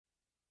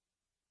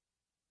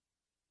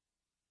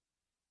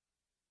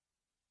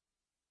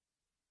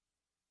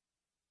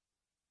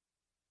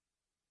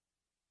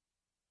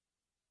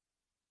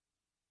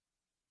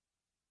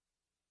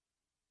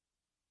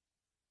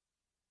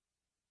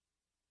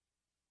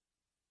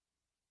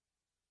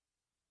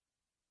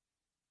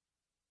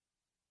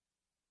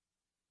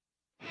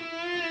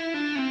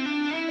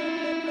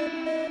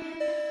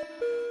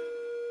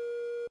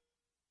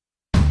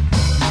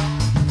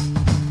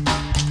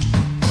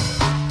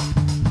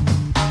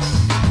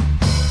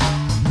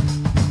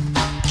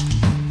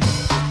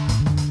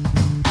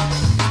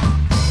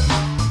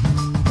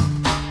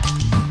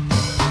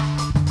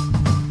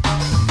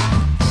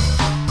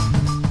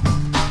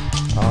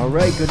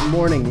Good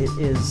morning. It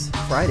is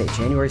Friday,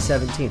 January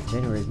 17th.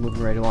 January is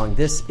moving right along.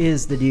 This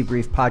is the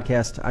Debrief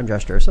Podcast. I'm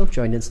Josh Durso,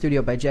 joined in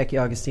studio by Jackie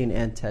Augustine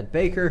and Ted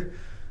Baker.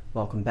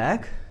 Welcome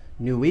back.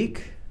 New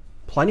week.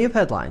 Plenty of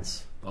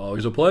headlines.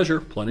 Always a pleasure.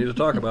 Plenty to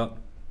talk about.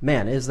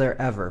 Man, is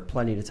there ever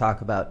plenty to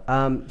talk about.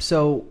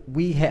 So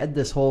we had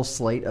this whole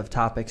slate of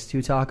topics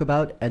to talk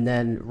about, and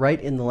then right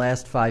in the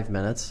last 5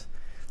 minutes,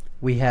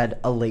 we had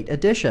a late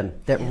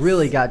edition that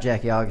really got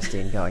Jackie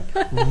Augustine going.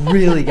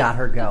 Really got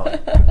her going.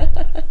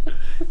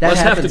 That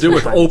have to do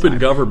with open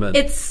government.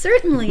 It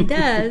certainly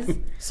does.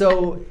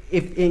 So,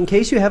 if in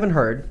case you haven't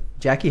heard,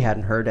 Jackie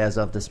hadn't heard as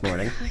of this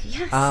morning.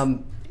 Yes.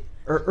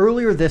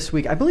 Earlier this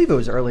week, I believe it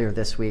was earlier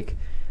this week,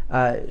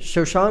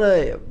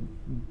 Shoshana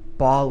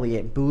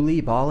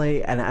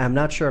Bale, and I'm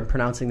not sure I'm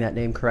pronouncing that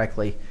name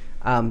correctly.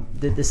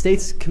 The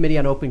state's Committee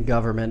on Open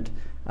Government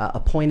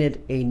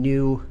appointed a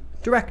new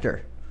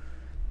director.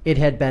 It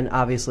had been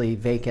obviously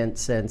vacant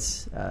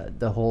since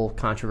the whole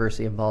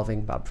controversy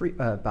involving Bob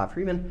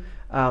Freeman.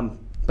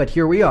 But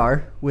here we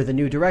are with a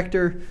new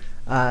director,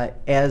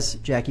 as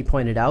Jackie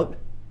pointed out,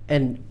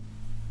 and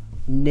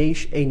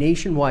a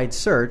nationwide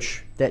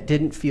search that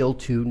didn't feel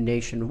too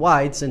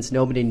nationwide since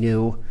nobody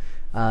knew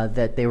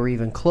that they were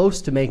even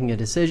close to making a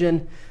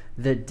decision.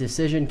 The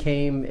decision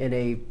came in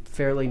a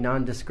fairly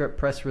nondescript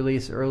press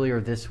release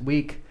earlier this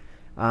week,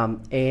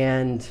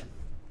 and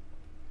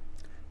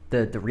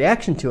the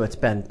reaction to it's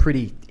been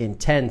pretty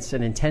intense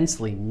and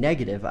intensely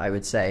negative, I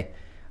would say.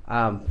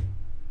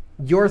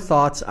 Your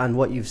thoughts on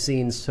what you've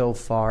seen so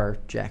far,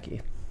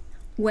 Jackie?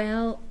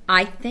 Well,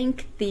 I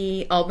think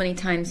the Albany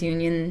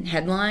Times-Union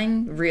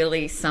headline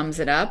really sums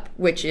it up,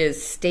 which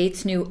is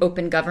state's new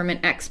open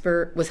government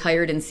expert was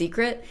hired in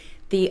secret.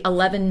 The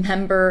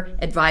 11-member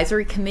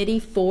advisory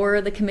committee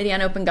for the Committee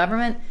on Open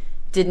Government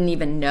didn't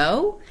even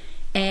know.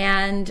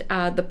 And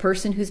the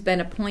person who's been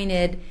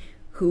appointed,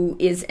 who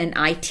is an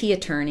IT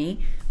attorney,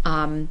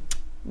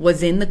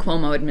 was in the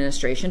Cuomo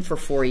administration for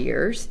 4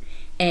 years.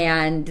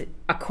 And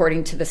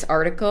according to this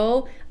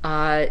article,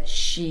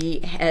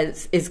 she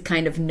is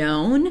kind of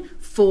known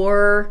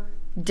for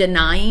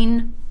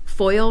denying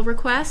FOIL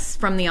requests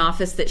from the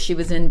office that she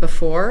was in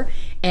before.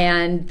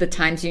 And the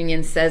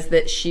Times-Union says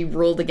that she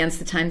ruled against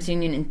the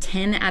Times-Union in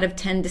 10 out of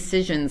 10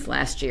 decisions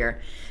last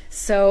year.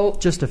 So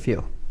just a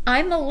few.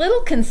 I'm a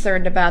little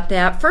concerned about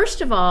that. First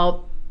of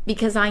all,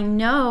 because I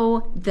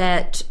know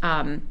that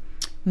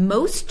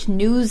most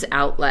news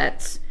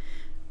outlets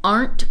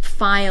aren't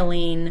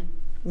filing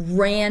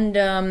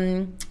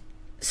random,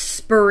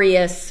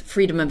 spurious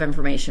Freedom of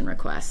Information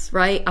requests,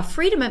 right? A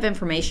Freedom of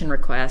Information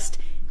request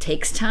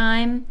takes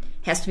time,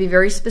 has to be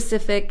very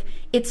specific.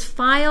 It's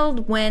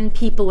filed when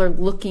people are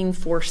looking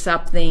for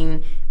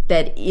something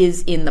that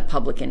is in the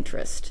public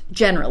interest,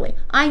 generally.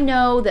 I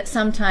know that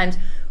sometimes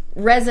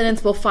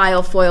residents will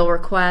file FOIL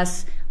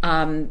requests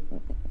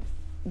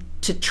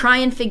to try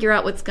and figure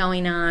out what's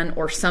going on,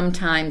 or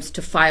sometimes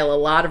to file a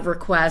lot of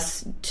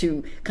requests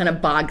to kind of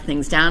bog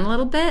things down a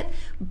little bit.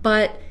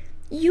 But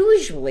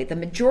usually the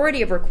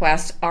majority of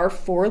requests are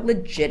for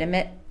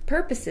legitimate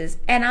purposes.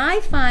 And I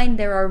find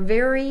there are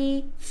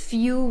very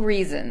few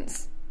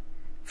reasons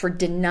for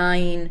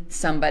denying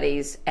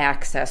somebody's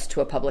access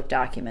to a public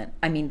document.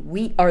 I mean,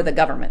 we are the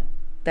government.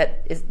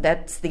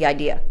 That's the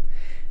idea.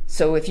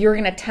 So if you're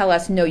going to tell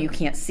us, no, you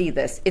can't see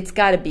this, it's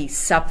got to be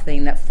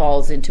something that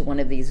falls into one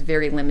of these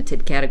very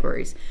limited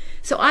categories.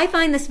 So I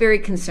find this very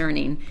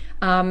concerning.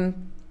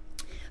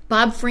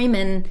 Bob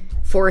Freeman,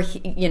 for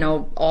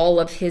all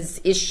of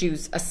his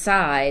issues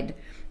aside,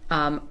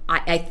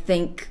 I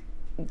think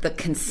the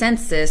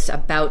consensus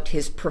about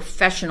his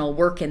professional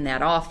work in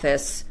that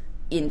office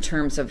in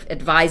terms of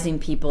advising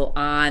people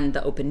on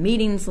the open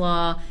meetings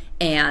law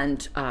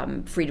and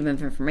Freedom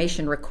of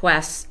Information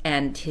requests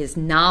and his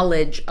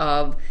knowledge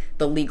of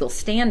the legal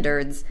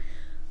standards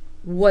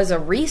was a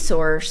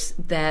resource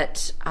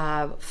that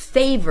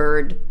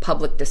favored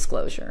public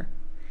disclosure.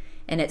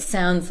 And it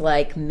sounds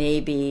like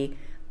maybe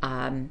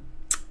the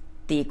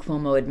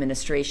Cuomo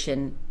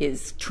administration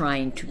is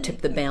trying to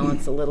tip the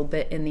balance a little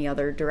bit in the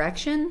other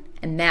direction,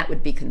 and that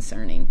would be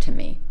concerning to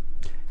me.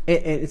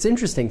 It's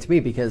interesting to me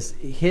because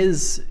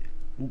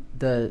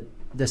the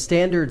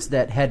standards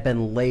that had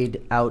been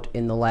laid out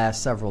in the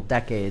last several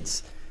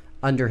decades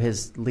under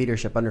his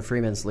leadership, under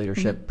Freeman's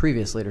leadership,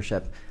 previous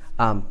leadership,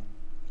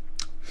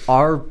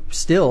 are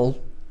still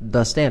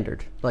the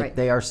standard. Like,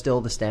 they are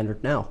still the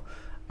standard now.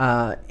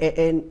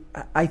 And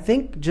I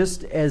think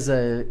just as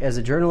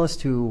a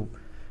journalist who,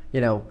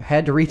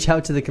 had to reach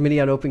out to the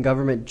Committee on Open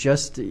Government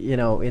just,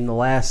 in the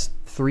last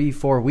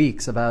 3-4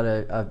 weeks about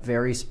a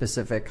very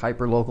specific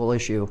hyper-local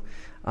issue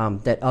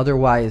that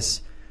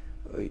otherwise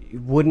there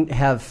wouldn't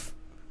have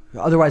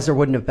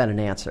been an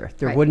answer.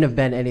 There wouldn't have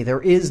been any.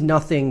 There is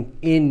nothing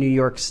in New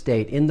York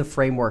State, in the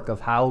framework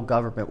of how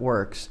government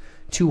works,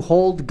 to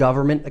hold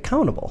government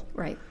accountable.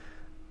 Right.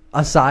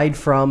 Aside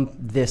from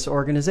this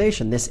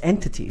organization, this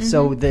entity. Mm-hmm.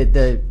 So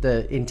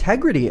the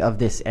integrity of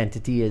this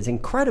entity is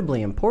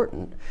incredibly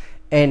important.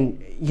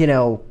 And,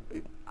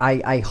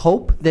 I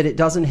hope that it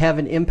doesn't have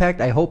an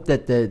impact. I hope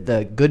that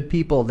the good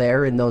people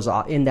there in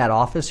that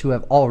office who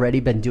have already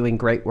been doing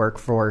great work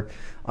for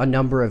a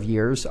number of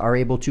years are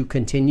able to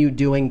continue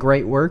doing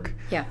great work.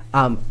 Yeah.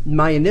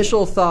 My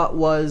initial thought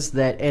was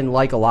that, and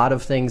like a lot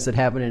of things that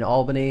happen in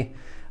Albany,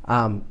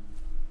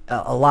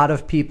 a lot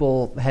of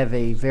people have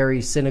a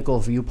very cynical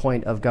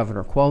viewpoint of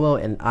Governor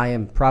Cuomo, and I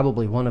am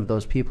probably one of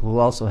those people who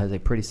also has a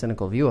pretty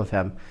cynical view of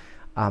him.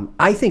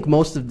 I think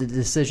most of the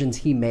decisions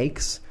he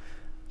makes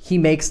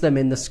them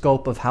in the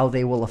scope of how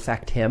they will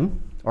affect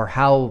him or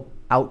how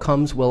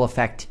outcomes will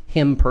affect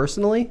him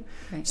personally.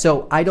 Right.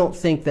 So I don't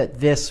think that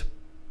this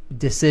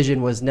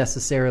decision was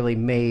necessarily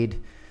made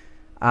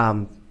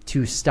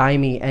to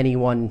stymie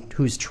anyone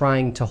who's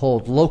trying to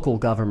hold local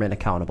government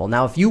accountable.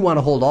 Now, if you want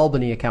to hold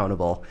Albany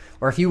accountable,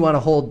 or if you want to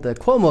hold the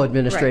Cuomo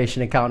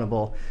administration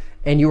accountable,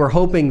 and you were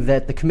hoping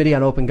that the Committee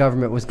on Open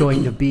Government was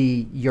going to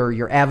be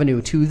your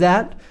avenue to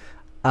that,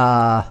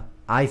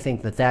 I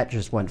think that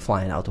just went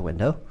flying out the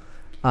window.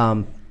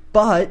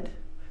 But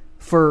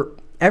for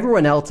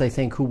everyone else, I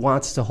think, who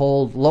wants to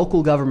hold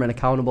local government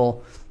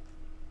accountable,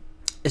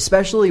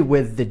 especially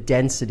with the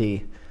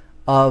density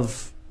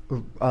of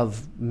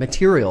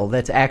material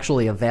that's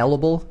actually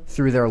available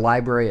through their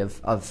library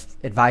of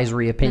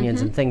advisory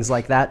opinions and things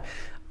like that,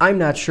 I'm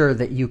not sure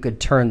that you could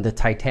turn the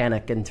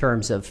Titanic in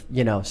terms of,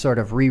 sort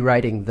of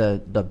rewriting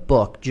the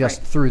book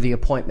just through the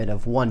appointment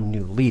of one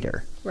new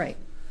leader. Right.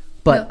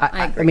 But no,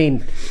 I agree. I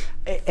mean,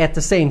 at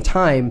the same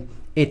time,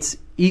 it's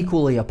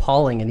equally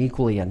appalling and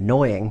equally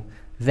annoying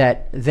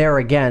that there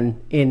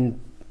again in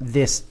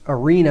this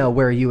arena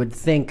where you would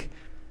think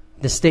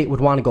the state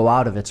would want to go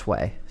out of its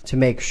way to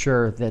make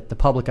sure that the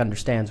public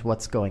understands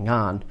what's going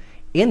on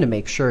and to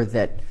make sure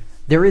that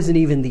there isn't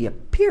even the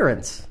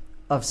appearance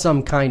of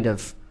some kind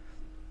of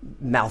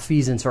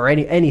malfeasance or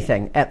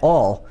anything at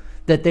all,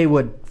 that they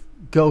would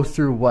go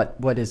through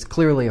what is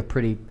clearly a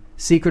pretty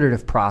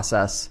secretive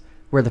process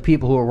where the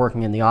people who are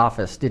working in the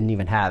office didn't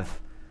even have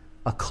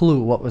a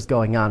clue what was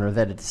going on or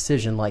that a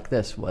decision like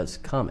this was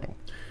coming.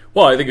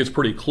 Well, I think it's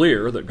pretty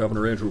clear that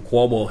Governor Andrew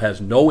Cuomo has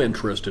no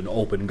interest in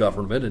open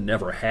government and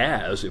never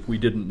has. If we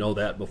didn't know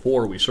that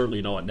before, we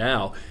certainly know it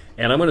now.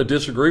 And I'm going to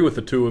disagree with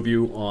the two of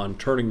you on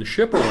turning the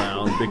ship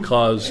around,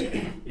 because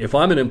if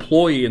I'm an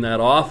employee in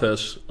that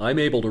office, I'm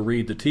able to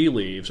read the tea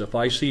leaves. If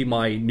I see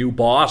my new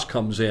boss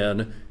comes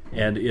in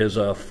and is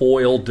a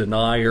foil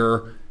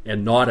denier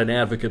and not an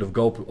advocate of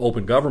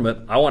open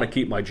government, I want to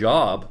keep my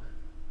job.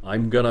 I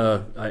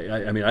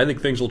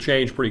think things will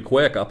change pretty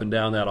quick up and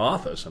down that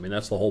office. I mean,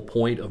 that's the whole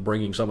point of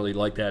bringing somebody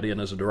like that in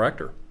as a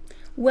director.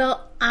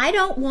 Well, I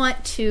don't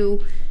want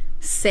to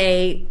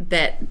say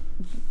that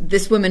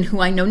this woman, who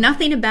I know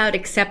nothing about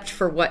except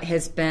for what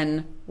has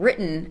been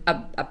written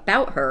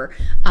about her,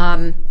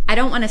 I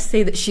don't want to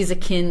say that she's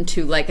akin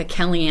to like a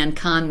Kellyanne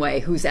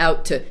Conway who's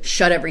out to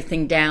shut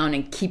everything down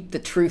and keep the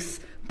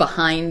truth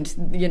behind,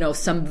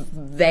 some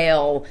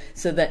veil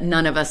so that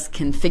none of us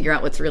can figure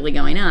out what's really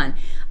going on.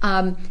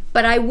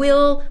 But I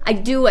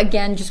do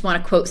again just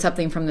want to quote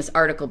something from this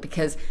article,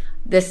 because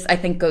this, I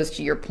think, goes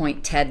to your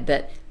point, Ted,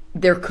 that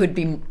there could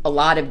be a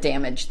lot of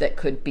damage that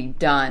could be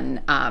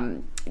done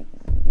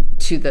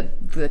to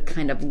the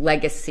kind of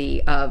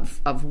legacy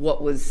of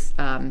what was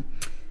kind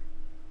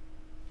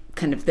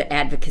of the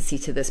advocacy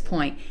to this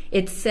point.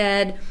 It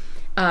said,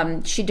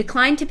 she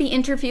declined to be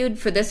interviewed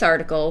for this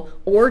article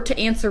or to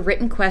answer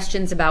written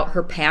questions about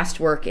her past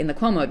work in the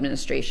Cuomo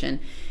administration.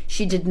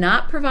 She did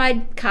not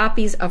provide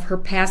copies of her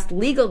past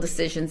legal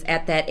decisions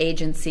at that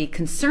agency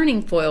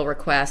concerning FOIL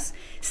requests,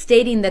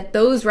 stating that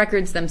those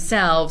records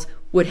themselves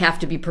would have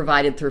to be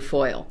provided through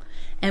FOIL.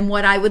 And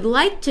what I would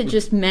like to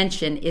just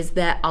mention is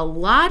that a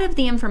lot of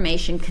the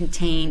information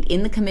contained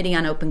in the Committee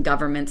on Open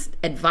Government's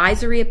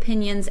advisory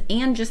opinions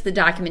and just the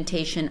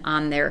documentation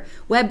on their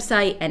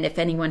website, and if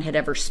anyone had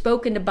ever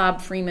spoken to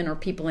Bob Freeman or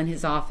people in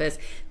his office,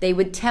 they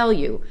would tell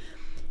you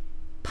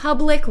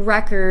public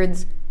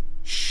records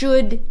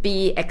should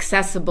be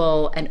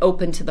accessible and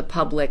open to the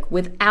public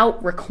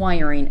without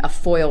requiring a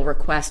FOIL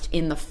request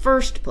in the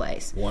first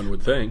place. One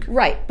would think.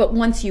 Right, but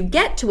once you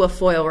get to a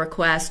FOIL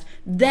request,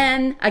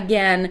 then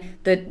again,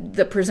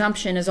 the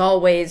presumption is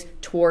always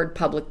toward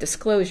public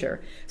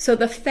disclosure. So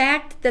the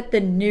fact that the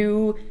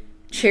new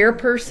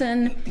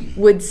chairperson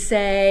would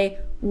say,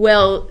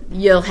 well,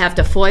 you'll have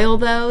to FOIL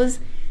those,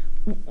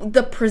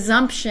 the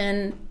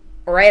presumption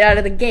right out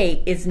of the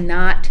gate is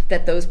not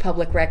that those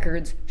public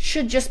records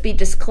should just be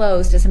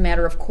disclosed as a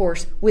matter of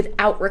course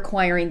without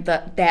requiring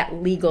that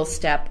legal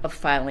step of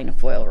filing a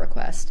FOIL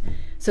request.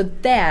 So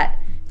that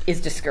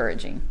is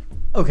discouraging.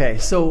 Okay,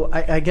 so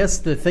I guess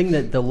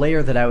the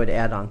layer that I would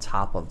add on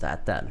top of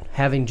that then,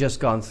 having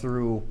just gone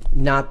through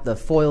not the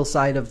FOIL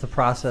side of the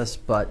process,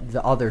 but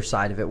the other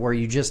side of it, where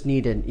you just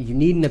need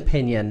an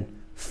opinion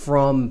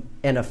from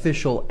an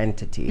official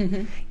entity.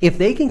 Mm-hmm. If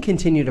they can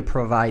continue to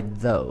provide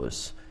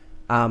those,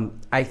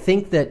 I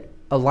think that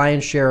a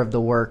lion's share of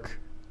the work,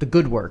 the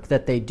good work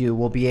that they do,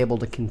 will be able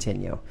to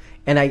continue.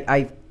 And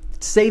I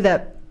say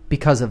that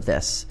because of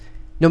this.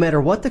 No matter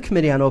what the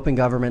Committee on Open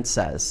Government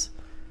says,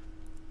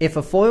 if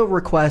a FOIL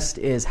request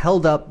is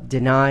held up,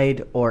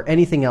 denied, or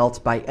anything else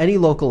by any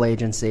local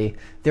agency,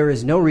 there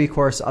is no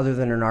recourse other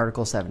than an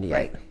Article 78.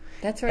 Right.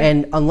 That's right.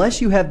 And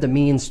unless you have the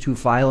means to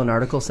file an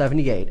Article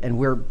 78, and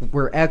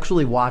we're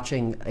actually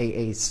watching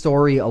a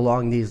story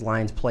along these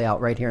lines play out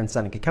right here in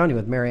Seneca County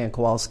with Marianne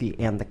Kowalski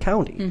and the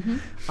county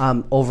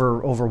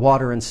over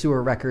water and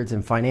sewer records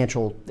and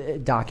financial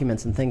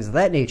documents and things of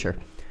that nature.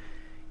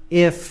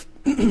 If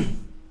an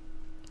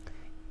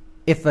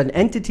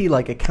entity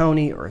like a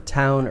county or a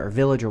town or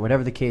village or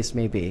whatever the case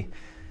may be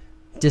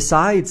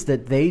decides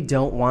that they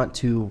don't want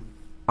to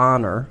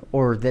honor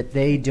or that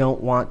they don't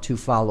want to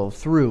follow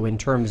through in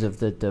terms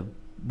of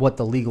what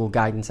the legal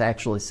guidance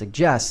actually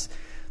suggests,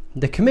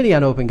 the Committee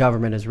on Open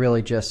Government is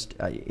really just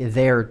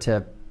there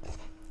to,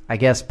 I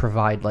guess,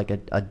 provide like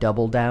a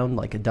double down,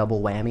 like a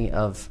double whammy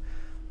of,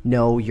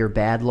 no, you're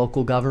bad,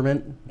 local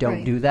government,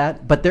 don't do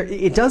that. But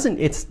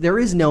there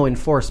is no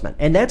enforcement,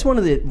 and that's one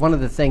of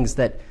the things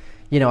that,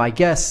 I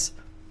guess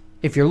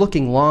if you're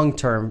looking long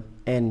term,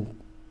 and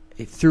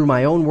through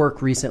my own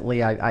work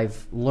recently,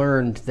 I've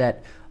learned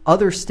that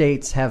other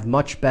states have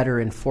much better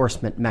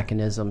enforcement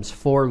mechanisms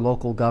for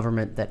local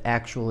government that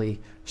actually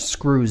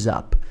screws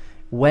up.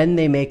 When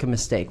they make a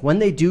mistake, when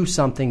they do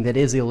something that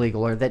is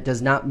illegal or that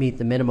does not meet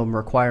the minimum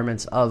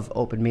requirements of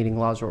open meeting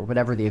laws or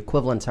whatever the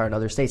equivalents are in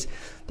other states,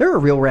 there are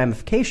real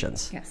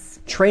ramifications.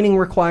 Yes. Training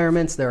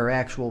requirements, there are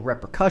actual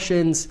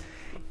repercussions.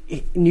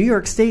 In New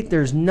York State,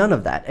 there's none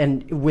of that.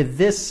 And with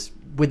this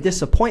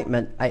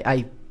appointment,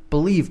 I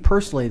believe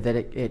personally that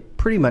it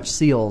pretty much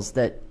seals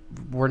that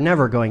we're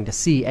never going to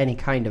see any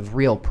kind of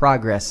real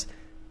progress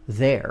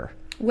there.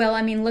 Well,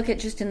 I mean, look at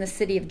just in the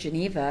city of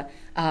Geneva,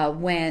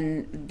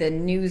 when the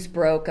news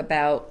broke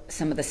about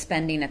some of the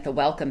spending at the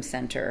Welcome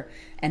Center,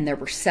 and there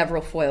were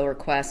several FOIL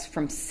requests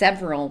from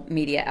several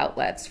media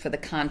outlets for the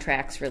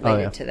contracts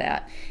related to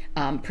that,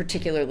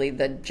 particularly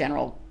the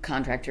general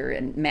contractor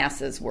and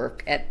Massa's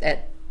work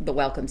at the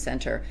Welcome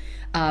Center.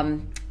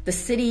 The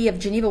city of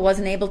Geneva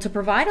wasn't able to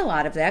provide a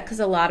lot of that because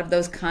a lot of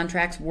those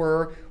contracts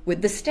were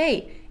with the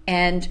state.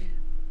 And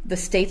the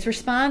state's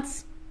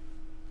response?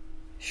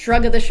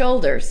 Shrug of the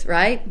shoulders,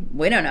 right?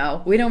 We don't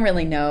know. We don't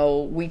really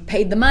know. We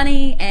paid the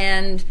money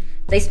and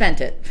they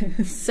spent it.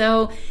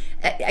 So,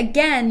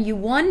 again, you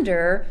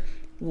wonder,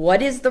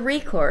 what is the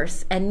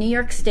recourse? And New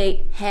York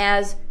State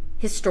has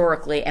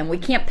historically, and we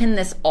can't pin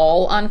this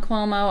all on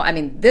Cuomo. I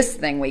mean, this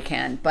thing we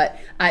can, but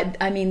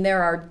I mean,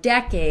 there are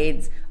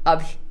decades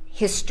of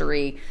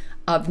history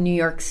of New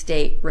York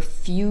State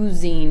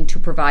refusing to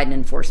provide an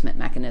enforcement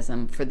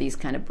mechanism for these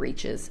kind of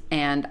breaches.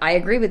 And I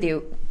agree with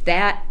you,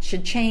 that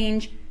should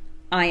change.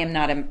 I am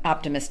not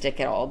optimistic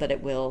at all that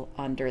it will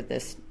under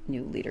this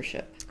new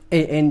leadership.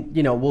 And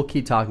we'll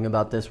keep talking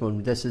about this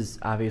one. This is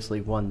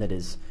obviously one that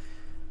is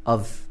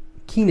of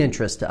keen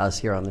interest to us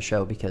here on the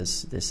show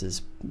because this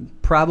is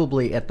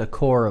probably at the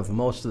core of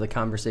most of the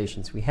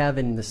conversations we have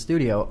in the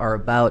studio are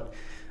about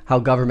how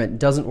government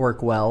doesn't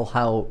work well,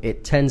 how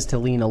it tends to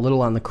lean a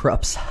little on the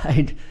corrupt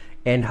side,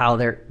 and how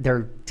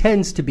there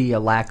tends to be a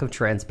lack of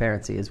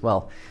transparency as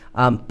well.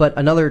 But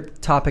another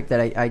topic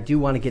that I do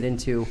want to get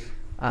into,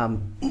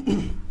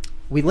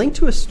 we linked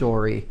to a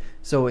story.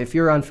 So if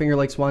you're on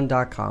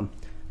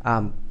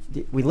fingerlakes1.com,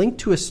 we linked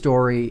to a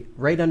story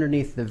right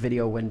underneath the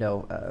video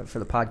window for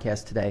the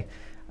podcast today,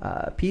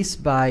 a piece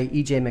by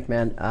E.J.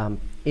 McMahon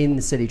in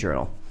the City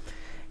Journal.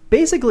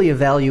 Basically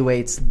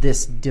evaluates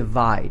this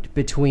divide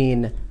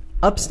between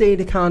upstate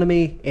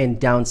economy and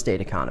downstate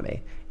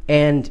economy.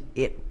 And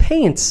it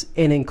paints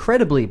an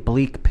incredibly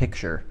bleak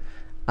picture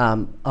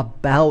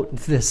about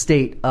the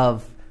state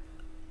of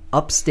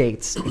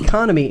upstate's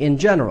economy in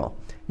general.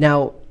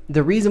 Now,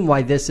 the reason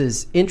why this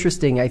is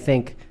interesting, I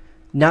think,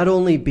 not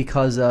only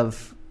because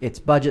of its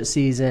budget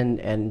season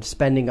and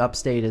spending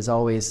upstate is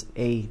always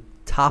a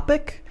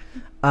topic,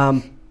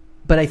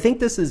 but I think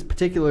this is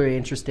particularly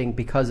interesting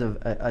because of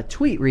a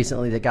tweet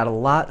recently that got a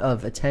lot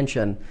of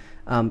attention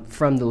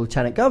from the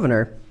lieutenant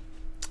governor,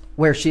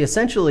 where she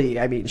said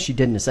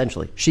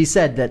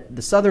that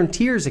the Southern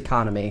Tier's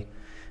economy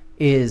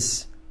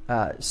is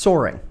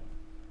soaring.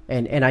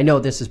 And I know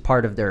this is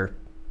part of their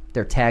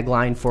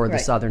tagline for the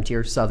Southern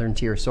Tier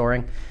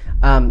soaring.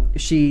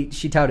 She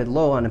touted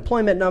low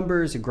unemployment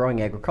numbers, a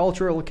growing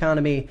agricultural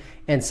economy,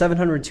 and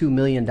 $702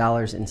 million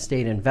in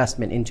state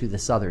investment into the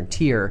Southern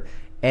Tier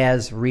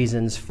as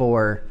reasons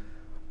for,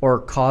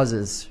 or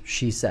causes,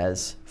 she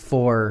says,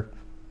 for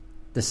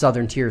the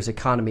Southern Tier's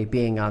economy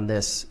being on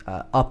this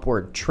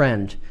upward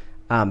trend.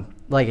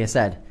 Like I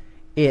said,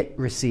 it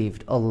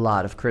received a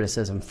lot of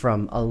criticism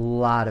from a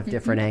lot of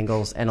different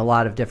angles and a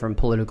lot of different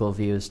political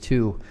views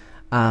too.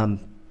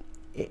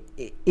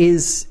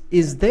 Is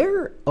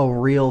there a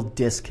real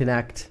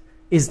disconnect?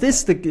 Is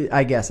this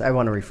I guess I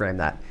want to reframe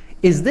that.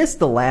 Is this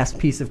the last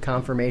piece of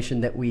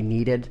confirmation that we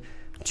needed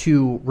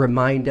to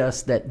remind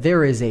us that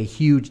there is a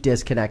huge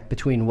disconnect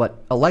between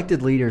what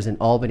elected leaders in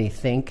Albany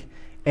think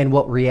and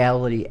what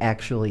reality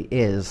actually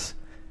is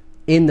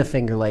in the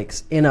Finger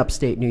Lakes, in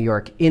upstate New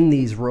York, in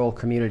these rural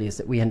communities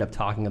that we end up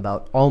talking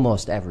about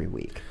almost every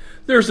week?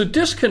 There's a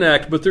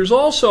disconnect, but there's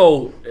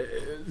also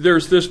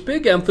there's this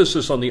big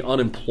emphasis on the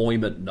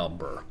unemployment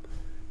number.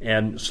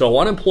 And so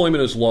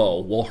unemployment is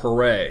low. Well,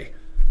 hooray.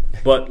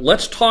 But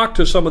let's talk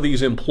to some of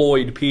these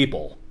employed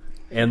people.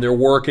 And they're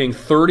working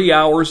 30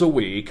 hours a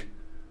week,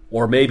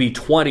 or maybe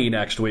 20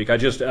 next week. I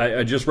just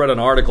read an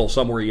article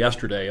somewhere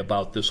yesterday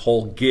about this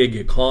whole gig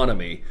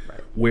economy,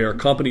 where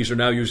companies are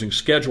now using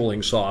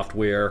scheduling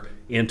software,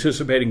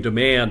 anticipating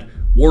demand.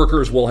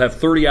 Workers will have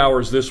 30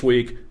 hours this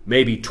week,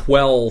 maybe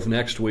 12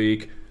 next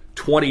week,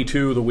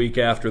 22 the week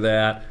after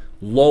that,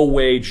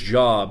 low-wage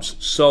jobs.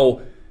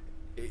 So,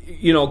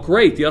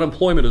 great, the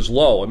unemployment is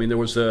low. I mean, there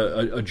was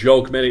a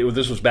joke,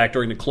 this was back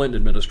during the Clinton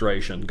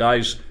administration.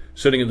 Guys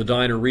sitting in the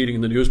diner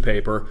reading the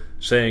newspaper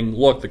saying,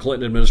 look, the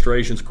Clinton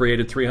administration's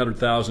created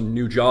 300,000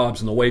 new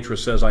jobs, and the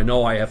waitress says, I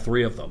know I have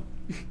 3 of them.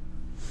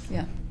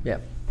 Yeah. Yeah.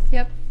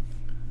 Yep.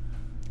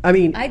 I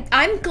mean,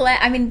 I'm glad.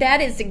 I mean, that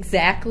is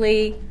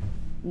exactly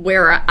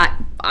where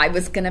I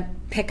was going to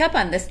pick up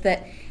on this.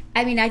 That,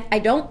 I mean, I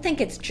don't think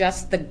it's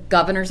just the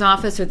governor's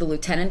office or the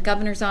lieutenant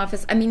governor's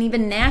office. I mean,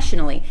 even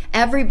nationally,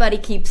 everybody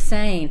keeps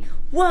saying,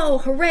 whoa,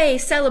 hooray,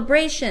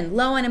 celebration,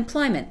 low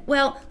unemployment.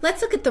 Well,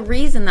 let's look at the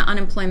reason the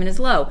unemployment is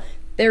low.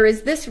 There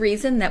is this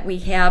reason that we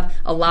have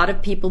a lot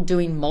of people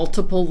doing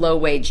multiple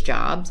low-wage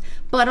jobs,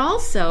 but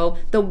also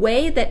the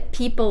way that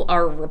people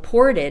are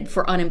reported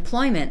for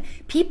unemployment,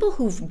 people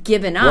who've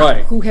given up,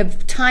 right, who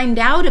have timed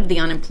out of the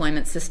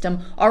unemployment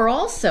system, are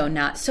also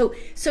not. So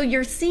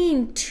you're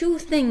seeing two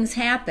things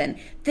happen.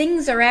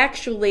 Things are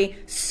actually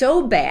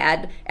so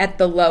bad at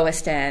the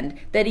lowest end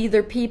that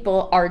either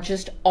people are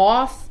just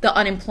off the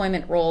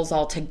unemployment rolls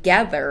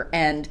altogether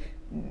and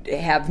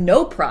have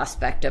no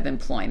prospect of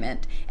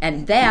employment.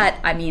 And that,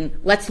 I mean,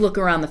 let's look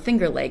around the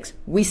Finger Lakes.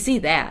 We see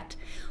that.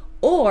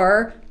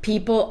 Or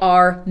people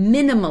are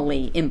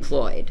minimally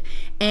employed.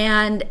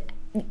 And,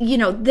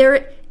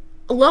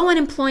 low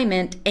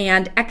unemployment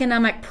and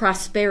economic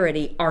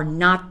prosperity are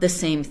not the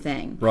same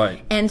thing.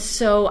 Right. And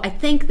so I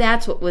think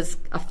that's what was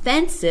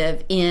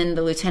offensive in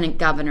the lieutenant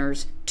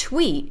governor's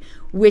tweet,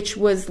 which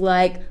was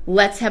like,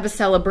 let's have a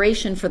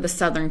celebration for the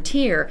southern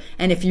tier.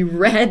 And if you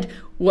read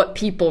what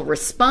people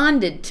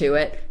responded to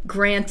it,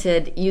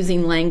 granted,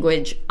 using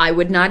language I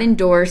would not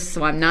endorse,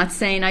 so I'm not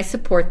saying I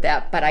support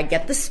that, but I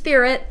get the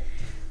spirit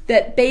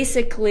that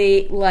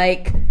basically,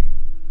 like,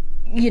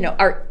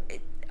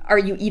 are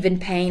you even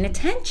paying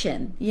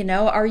attention?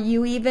 Are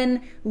you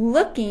even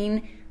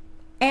looking?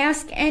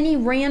 Ask any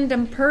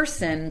random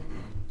person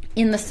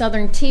in the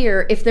southern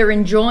tier if they're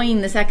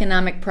enjoying this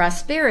economic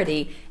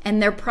prosperity,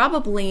 and they're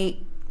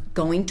probably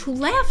going to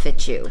laugh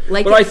at you.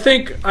 But I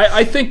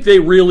think they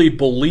really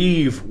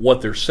believe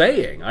what they're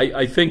saying.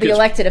 I think the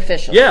elected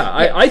officials. Yeah,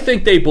 I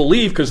think they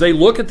believe, because they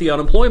look at the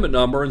unemployment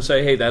number and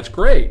say, hey, that's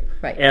great.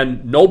 Right.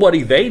 And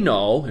nobody they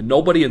know, and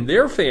nobody in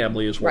their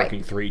family is working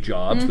right. 3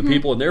 jobs. Mm-hmm. The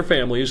people in their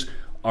families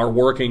are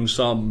working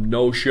some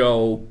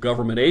no-show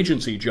government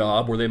agency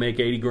job where they make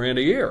 $80,000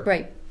 a year.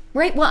 Right.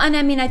 Right. Well, and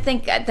I mean, I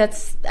think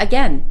that's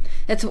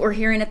what we're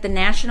hearing at the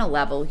national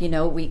level.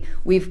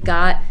 We've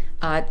got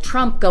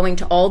Trump going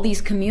to all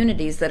these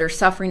communities that are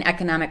suffering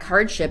economic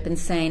hardship and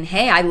saying,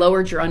 hey, I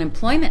lowered your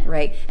unemployment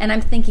rate. And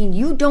I'm thinking,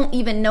 you don't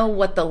even know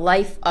what the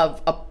life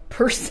of a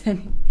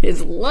person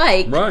is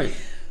like, right,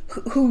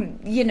 who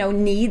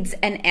needs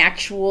an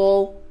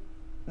actual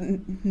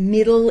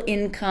middle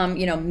income,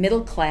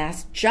 middle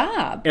class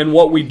job. And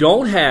what we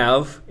don't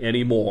have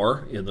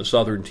anymore in the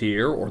southern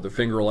tier or the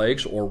Finger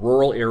Lakes or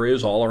rural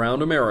areas all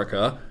around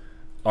America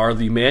are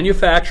the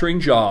manufacturing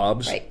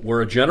jobs, right,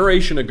 where a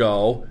generation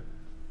ago,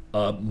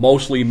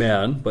 mostly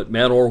men, but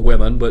men or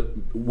women, but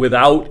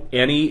without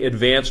any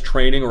advanced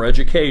training or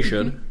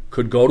education, mm-hmm,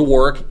 could go to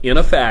work in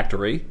a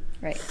factory,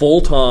 right,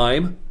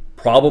 full-time,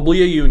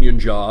 probably a union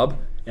job,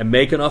 and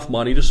make enough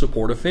money to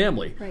support a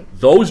family. Right.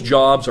 Those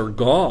jobs are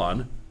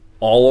gone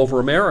all over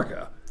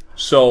America.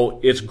 So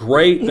it's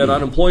great that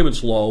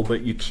unemployment's low,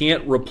 but you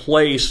can't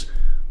replace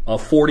a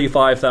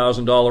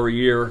 $45,000 a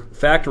year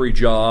factory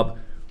job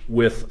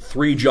with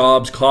 3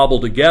 jobs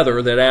cobbled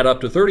together that add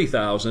up to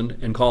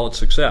 $30,000 and call it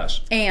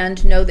success.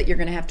 And know that you're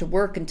going to have to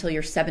work until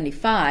you're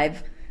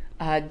 75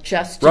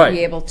 just to right, be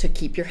able to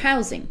keep your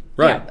housing.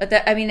 Right.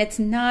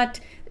 Yeah,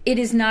 it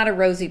is not a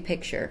rosy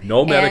picture.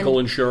 No medical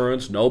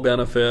insurance, no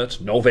benefits,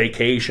 no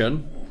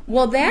vacation.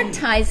 Well, that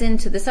ties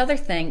into this other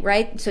thing,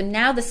 right? So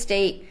now the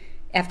state,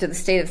 after the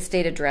State of the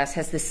State address,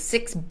 has this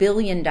 $6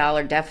 billion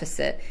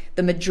deficit.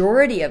 The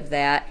majority of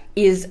that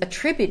is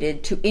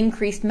attributed to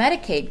increased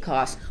Medicaid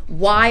costs.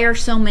 Why are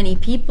so many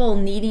people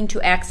needing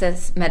to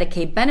access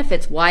Medicaid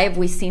benefits? Why have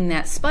we seen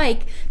that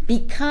spike?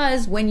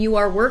 Because when you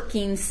are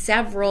working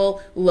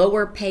several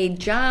lower paid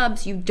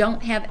jobs, you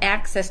don't have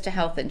access to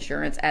health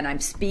insurance. And I'm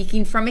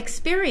speaking from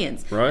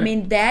experience. Right. I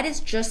mean, that is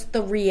just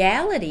the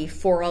reality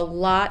for a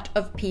lot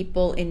of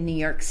people in New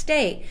York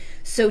State.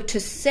 So to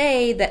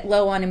say that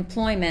low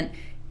unemployment,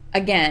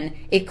 again,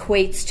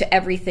 equates to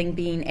everything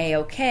being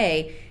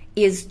A-OK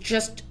is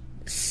just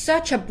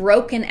such a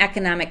broken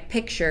economic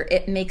picture.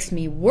 It makes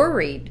me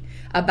worried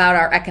about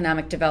our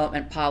economic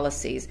development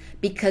policies.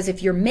 Because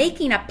if you're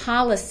making a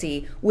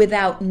policy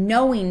without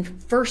knowing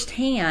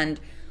firsthand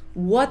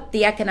what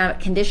the economic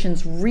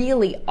conditions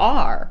really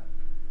are,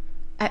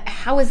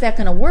 how is that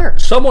going to work?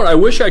 Someone, I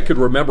wish I could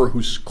remember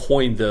who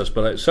coined this,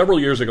 but several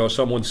years ago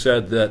someone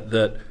said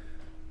that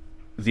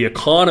the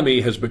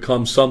economy has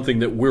become something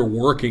that we're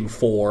working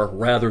for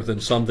rather than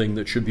something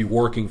that should be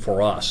working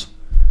for us.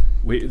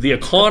 The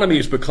economy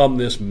has become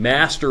this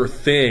master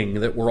thing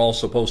that we're all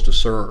supposed to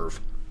serve.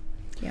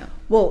 Yeah.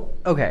 Well,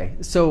 okay.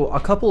 So a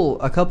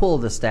couple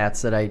of the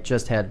stats that I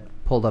just had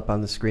pulled up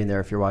on the screen there,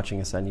 if you're watching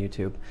us on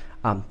YouTube,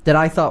 that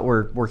I thought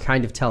were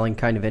kind of telling,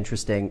 kind of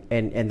interesting,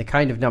 and the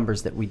kind of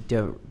numbers that we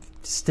do,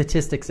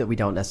 statistics that we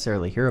don't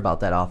necessarily hear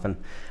about that often.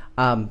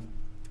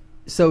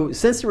 So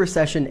since the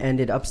recession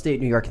ended, upstate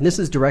New York, and this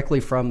is directly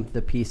from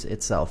the piece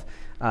itself,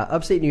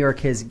 upstate New York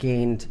has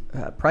gained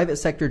private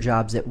sector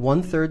jobs at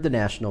 1/3 the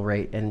national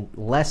rate and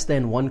less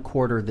than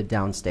 1/4 the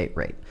downstate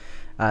rate.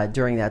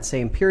 During that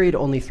same period,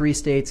 only 3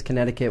 states,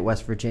 Connecticut,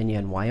 West Virginia,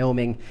 and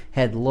Wyoming,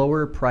 had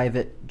lower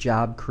private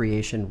job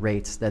creation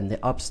rates than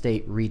the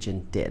upstate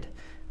region did.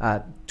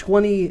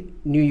 20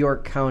 New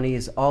York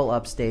counties, all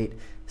upstate,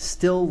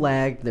 still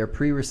lagged their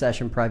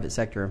pre-recession private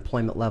sector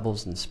employment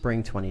levels in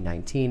spring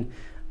 2019.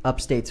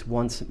 Upstate's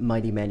once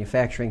mighty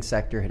manufacturing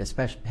sector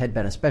had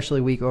been especially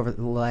weak over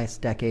the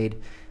last decade,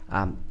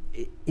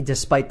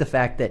 despite the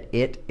fact that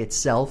it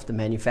itself, the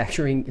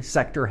manufacturing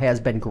sector, has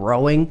been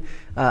growing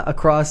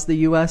across the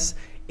U.S.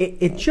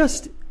 It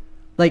just,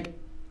 like,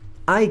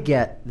 I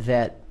get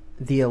that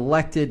the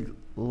elected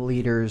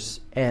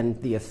leaders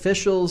and the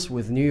officials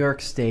with New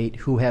York State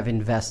who have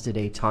invested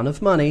a ton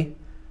of money,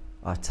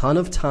 a ton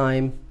of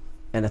time,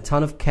 and a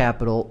ton of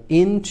capital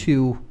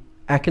into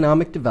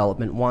economic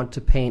development want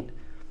to paint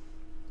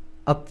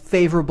a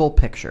favorable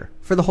picture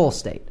for the whole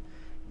state.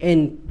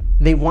 And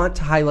they want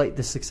to highlight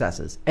the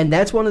successes. And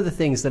that's one of the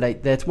things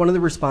that's one of the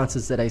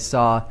responses that I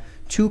saw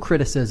to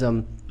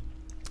criticism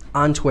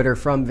on Twitter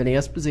from Vinny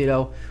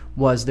Esposito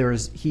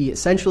he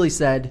essentially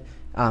said,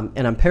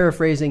 and I'm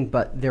paraphrasing,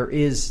 but there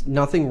is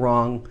nothing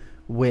wrong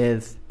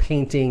with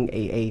painting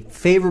a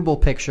favorable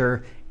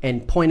picture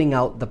and pointing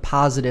out the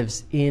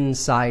positives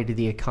inside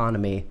the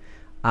economy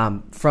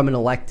from an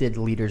elected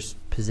leader's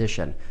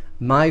position.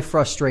 My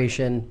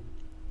frustration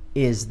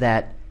is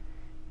that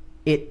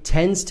it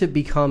tends to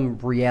become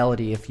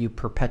reality if you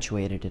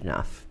perpetuate it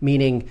enough,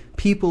 meaning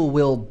people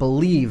will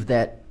believe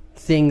that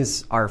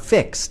things are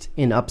fixed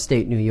in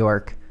upstate New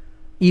York,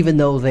 even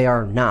though they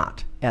are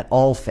not at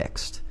all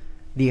fixed.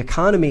 The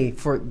economy,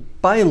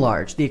 by and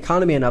large, the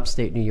economy in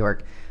upstate New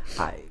York,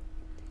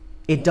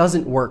 it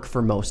doesn't work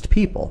for most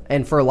people,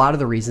 and for a lot of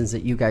the reasons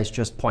that you guys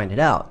just pointed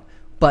out.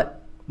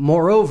 But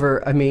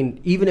moreover, I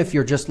mean, even if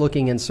you're just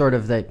looking in sort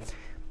of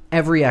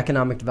every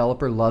economic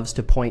developer loves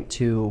to point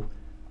to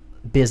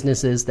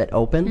businesses that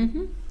open.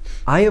 Mm-hmm.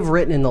 I have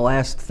written in the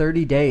last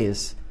 30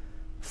 days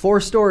 4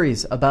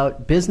 stories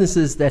about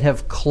businesses that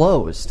have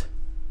closed,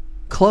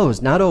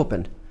 not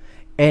opened.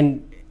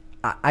 And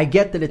I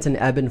get that it's an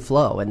ebb and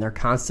flow and they're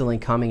constantly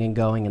coming and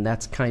going, and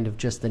that's kind of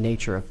just the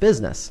nature of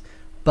business.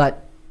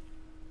 But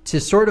to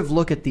sort of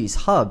look at these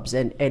hubs,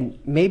 and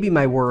maybe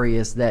my worry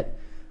is that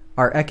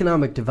our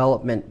economic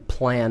development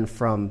plan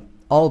from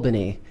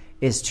Albany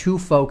is too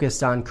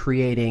focused on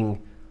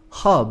creating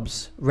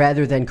hubs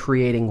rather than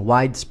creating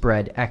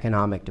widespread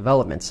economic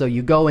development. So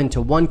you go into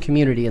one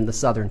community in the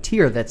southern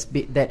tier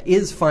that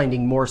is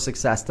finding more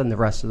success than the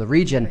rest of the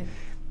region, right,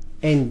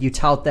 and you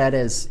tout that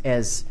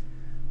as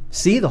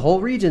see, the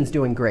whole region's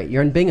doing great.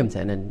 You're in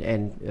Binghamton,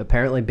 and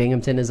apparently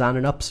Binghamton is on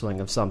an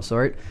upswing of some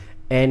sort,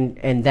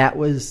 and that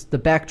was the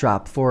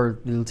backdrop for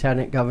the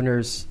Lieutenant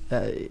Governor's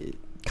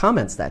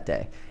comments that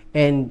day.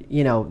 And,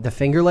 you know, the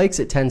Finger Lakes,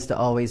 it tends to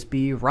always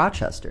be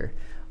Rochester.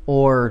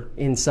 Or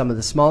in some of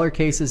the smaller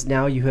cases,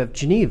 now you have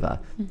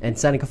Geneva and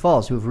Seneca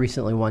Falls, who have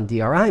recently won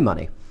DRI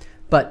money.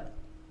 But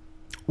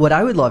what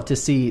I would love to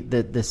see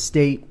the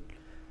state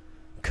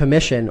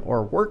commission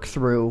or work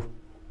through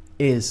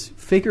is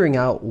figuring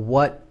out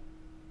what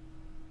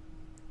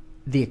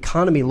the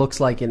economy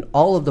looks like in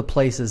all of the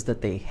places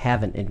that they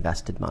haven't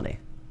invested money,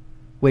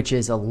 which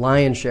is a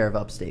lion's share of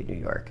upstate New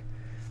York.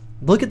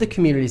 Look at the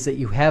communities that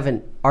you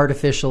haven't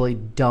artificially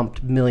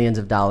dumped millions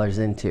of dollars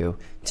into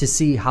to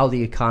see how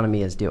the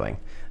economy is doing.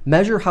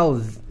 Measure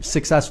how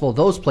successful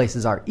those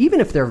places are,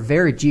 even if they're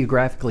very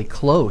geographically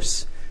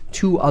close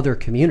to other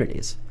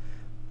communities.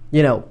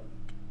 You know,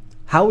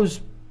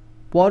 how's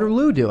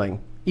Waterloo doing,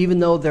 even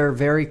though they're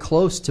very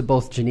close to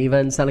both Geneva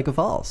and Seneca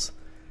Falls?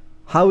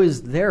 How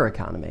is their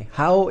economy?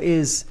 How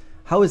is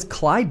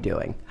Clyde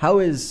doing? How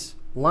is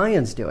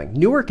Lyons doing?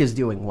 Newark is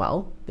doing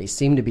well. They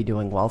seem to be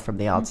doing well from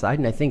the outside,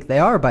 and I think they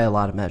are by a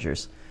lot of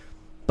measures.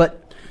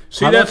 But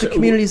how about the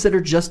communities that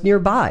are just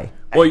nearby?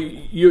 Well,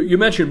 you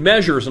mentioned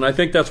measures, and I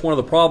think that's one of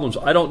the problems.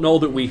 I don't know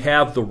that we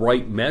have the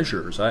right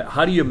measures.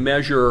 How do you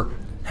measure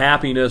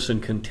happiness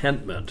and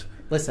contentment?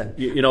 Listen,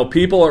 you know,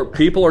 people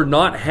are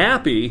not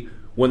happy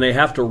when they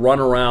have to run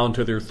around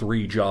to their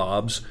 3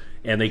 jobs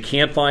and they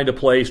can't find a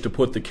place to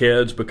put the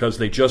kids because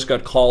they just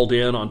got called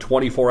in on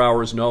 24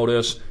 hours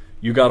notice,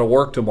 you got to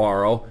work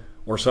tomorrow,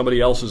 or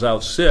somebody else is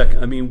out sick.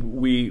 I mean,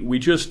 we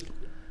just,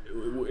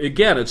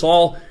 again, it's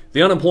all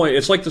the unemployment.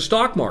 It's like the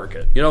stock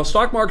market.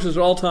 Stock market is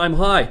at all-time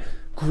high.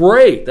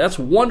 Great. That's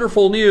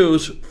wonderful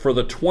news for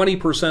the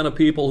 20% of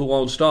people who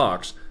own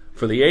stocks.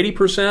 For the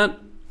 80%,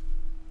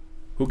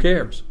 who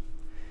cares?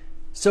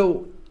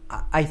 So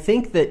I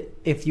think that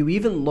if you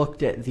even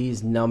looked at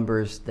these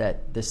numbers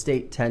that the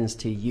state tends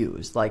to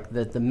use, like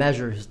the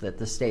measures that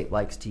the state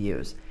likes to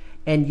use,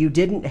 and you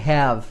didn't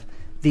have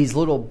these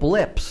little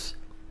blips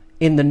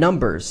in the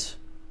numbers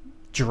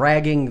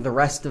dragging the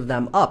rest of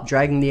them up,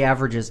 dragging the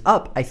averages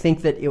up, I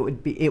think that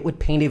it would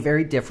paint a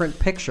very different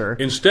picture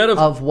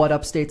of what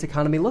Upstate's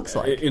economy looks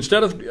like.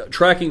 Instead of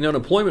tracking the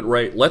unemployment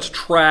rate, let's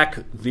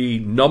track the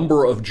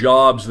number of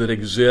jobs that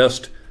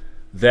exist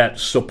that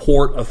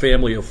support a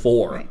family of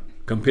four. Right.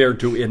 Compared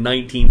to in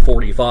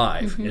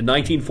 1945. Mm-hmm. In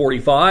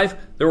 1945,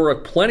 there were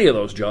plenty of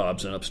those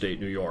jobs in upstate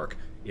New York.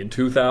 In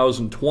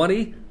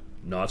 2020,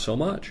 not so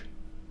much.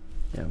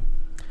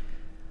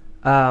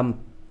 Yeah.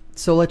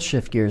 So let's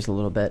shift gears a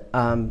little bit.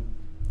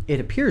 It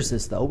appears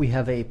as though we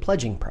have a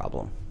pledging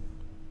problem.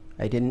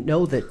 I didn't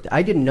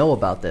know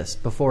about this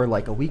before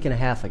like a week and a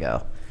half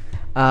ago.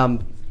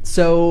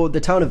 So the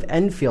town of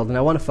Enfield, and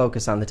I want to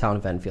focus on the town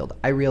of Enfield.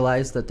 I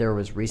realized that there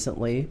was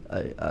recently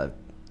a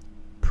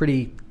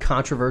pretty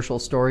controversial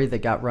story that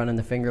got run in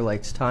the Finger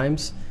Lakes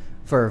Times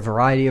for a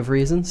variety of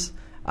reasons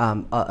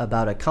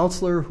about a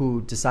counselor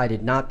who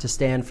decided not to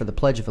stand for the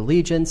Pledge of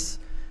Allegiance.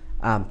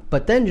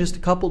 But then just a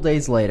couple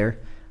days later,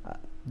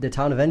 the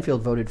town of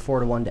Enfield voted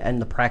 4-1 to end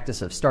the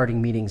practice of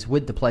starting meetings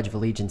with the Pledge of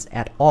Allegiance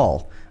at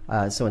all.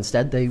 So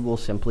instead, they will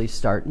simply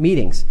start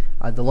meetings.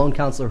 The lone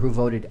counselor who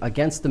voted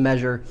against the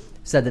measure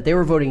said that they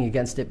were voting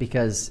against it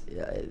because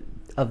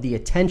of the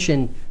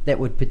attention that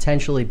would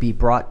potentially be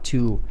brought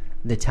to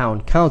the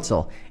town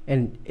council.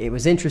 And it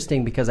was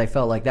interesting because I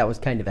felt like that was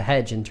kind of a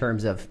hedge in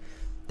terms of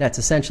that's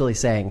essentially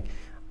saying,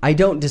 I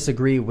don't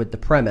disagree with the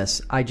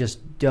premise, I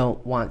just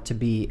don't want to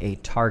be a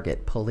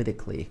target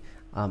politically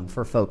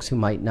for folks who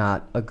might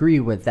not agree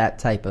with that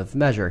type of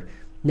measure.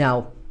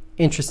 Now,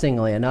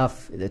 interestingly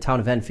enough, the town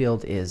of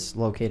Enfield is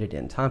located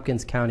in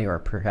Tompkins County, or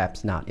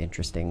perhaps not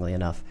interestingly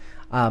enough.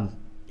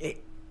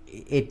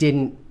 It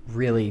didn't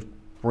really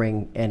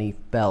ring any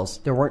bells.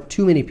 There weren't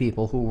too many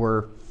people who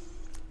were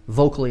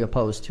vocally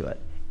opposed to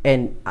it.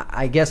 And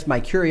I guess my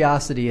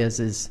curiosity is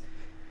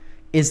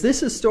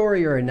this a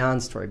story or a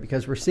non-story?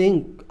 Because we're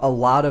seeing a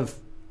lot of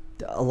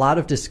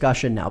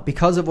discussion now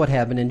because of what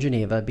happened in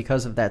Geneva,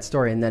 because of that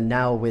story, and then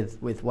now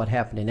with what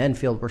happened in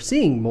Enfield, we're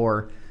seeing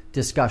more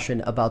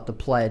discussion about the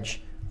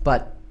pledge.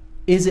 But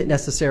is it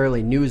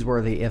necessarily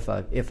newsworthy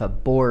if a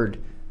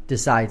board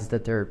decides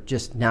that they're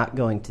just not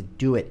going to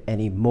do it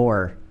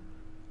anymore,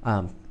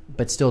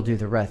 but still do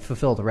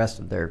fulfill the rest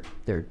of their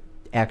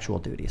actual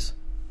duties?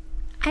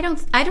 I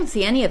don't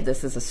see any of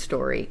this as a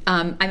story.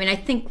 I mean, I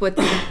think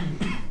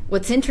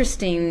what's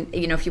interesting,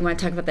 if you want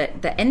to talk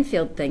about the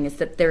Enfield thing, is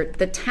that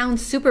the town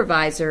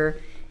supervisor,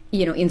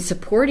 in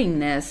supporting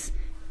this,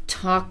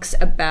 talks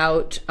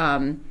about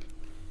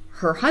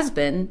her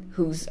husband,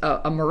 who's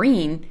a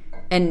Marine,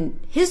 and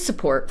his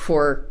support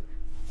for,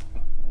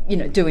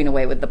 doing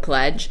away with the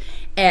pledge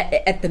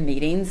at the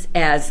meetings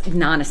as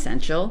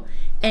non-essential.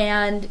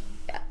 And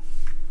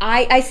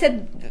I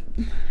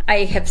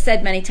have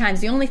said many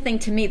times, the only thing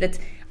to me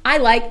I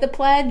like the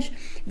pledge.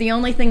 The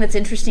only thing that's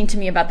interesting to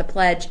me about the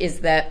pledge is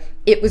that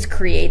it was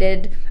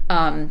created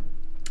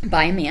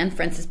by a man,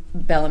 Francis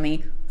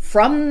Bellamy,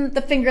 from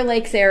the Finger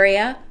Lakes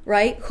area,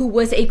 right, who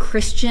was a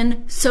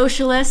Christian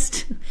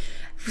socialist.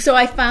 So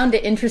I found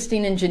it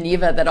interesting in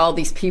Geneva that all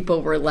these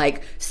people were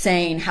like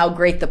saying how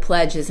great the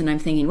pledge is, and I'm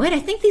thinking, wait, I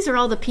think these are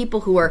all the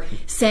people who are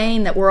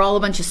saying that we're all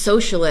a bunch of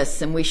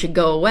socialists and we should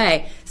go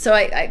away. So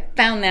I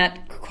found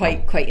that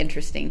quite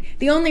interesting.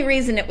 The only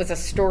reason it was a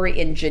story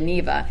in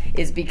Geneva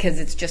is because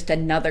it's just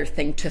another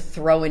thing to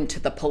throw into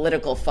the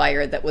political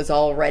fire that was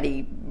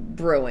already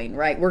brewing,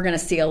 right? We're going to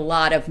see a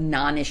lot of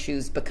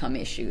non-issues become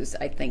issues,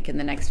 I think, in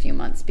the next few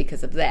months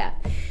because of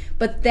that.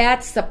 But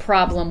that's the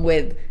problem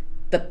with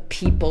the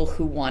people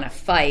who want to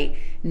fight,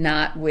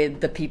 not with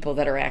the people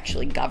that are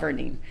actually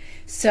governing.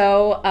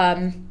 So,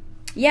 I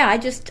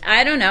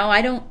don't know.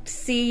 I don't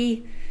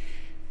see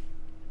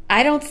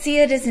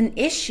it as an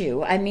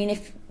issue. I mean,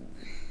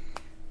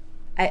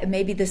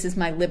 maybe this is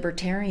my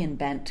libertarian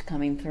bent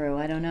coming through.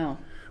 I don't know.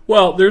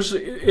 Well,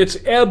 it's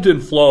ebbed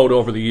and flowed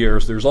over the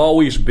years. There's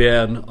always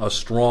been a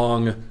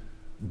strong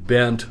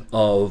bent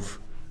of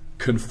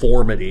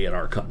conformity in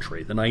our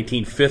country. The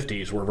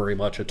 1950s were very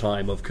much a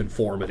time of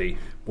conformity.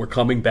 We're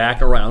coming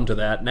back around to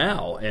that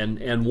now.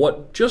 And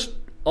what just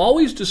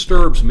always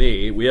disturbs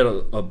me, we had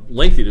a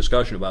lengthy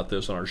discussion about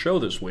this on our show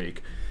this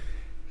week,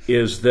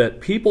 is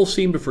that people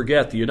seem to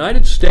forget the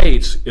United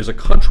States is a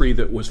country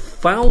that was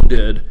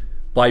founded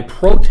by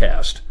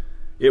protest.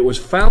 It was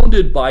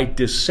founded by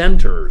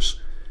dissenters.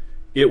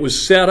 It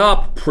was set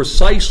up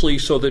precisely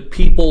so that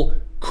people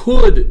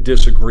could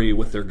disagree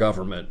with their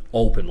government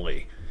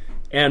openly.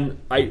 And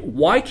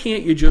why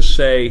can't you just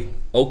say,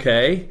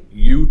 okay,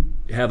 you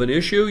have an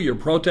issue, you're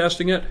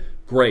protesting it,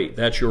 great,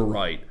 that's your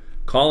right.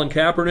 Colin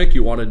Kaepernick,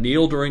 you want to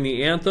kneel during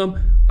the anthem?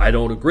 I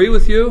don't agree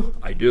with you.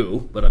 I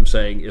do, but I'm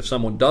saying if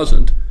someone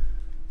doesn't,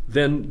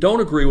 then don't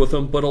agree with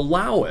them, but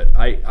allow it.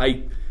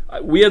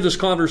 We had this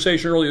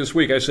conversation earlier this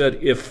week. I said,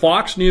 if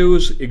Fox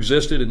News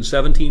existed in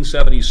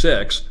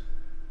 1776,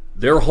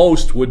 their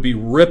host would be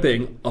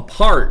ripping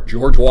apart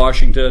George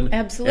Washington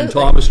Absolutely. and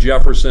Thomas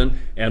Jefferson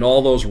and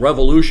all those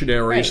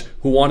revolutionaries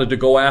who wanted to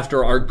go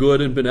after our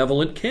good and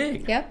benevolent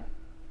king. Yep.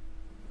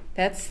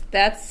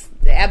 That's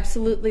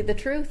absolutely the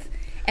truth.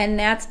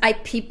 And I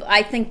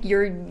think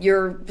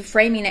you're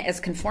framing it as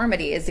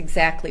conformity is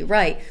exactly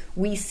right.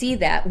 We see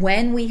that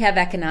when we have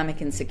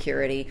economic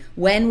insecurity,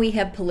 when we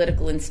have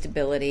political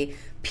instability,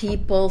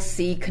 people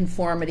see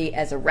conformity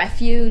as a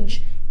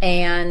refuge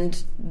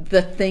and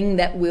the thing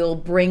that will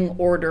bring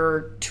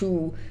order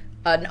to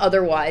an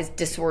otherwise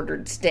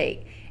disordered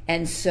state.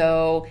 And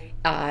so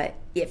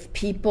if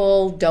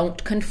people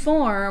don't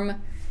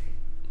conform,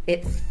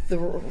 it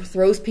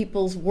throws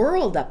people's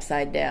world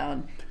upside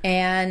down.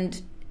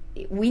 And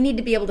we need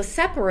to be able to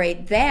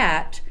separate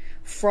that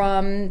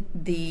from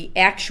the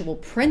actual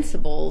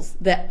principles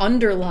that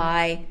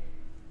underlie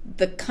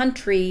the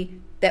country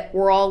that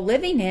we're all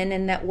living in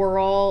and that we're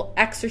all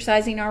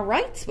exercising our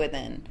rights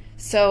within.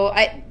 So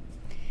I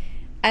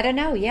don't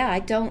know. Yeah, I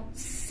don't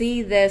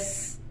see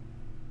this.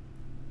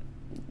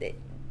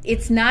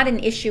 It's not an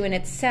issue in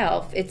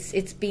itself.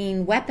 It's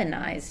being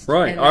weaponized.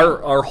 Right.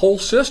 Our whole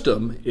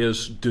system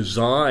is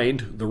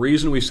designed. The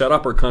reason we set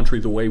up our country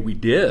the way we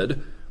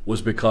did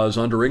was because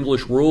under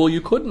English rule you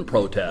couldn't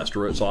protest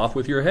or it's off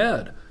with your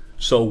head.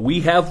 So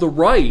we have the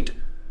right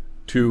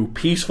to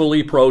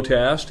peacefully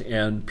protest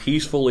and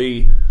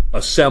peacefully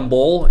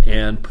assemble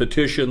and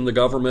petition the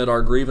government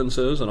our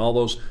grievances and all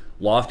those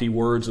lofty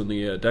words in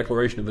the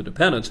Declaration of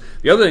Independence.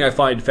 The other thing I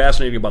find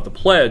fascinating about the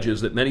pledge is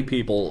that many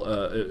people,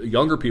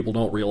 younger people,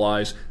 don't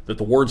realize that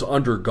the words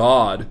 "under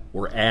God"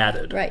 were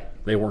added. Right.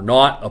 They were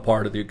not a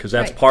part of the, because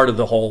that's part of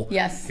the whole.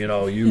 Yes.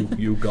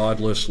 You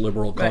godless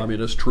liberal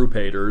communist troop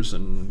haters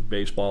and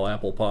baseball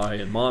apple pie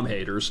and mom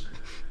haters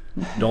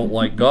don't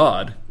like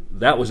God.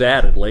 That was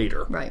added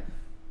later. Right.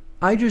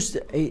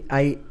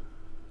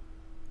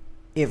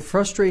 It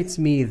frustrates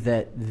me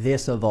that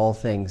this, of all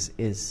things,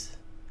 is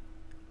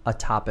a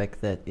topic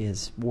that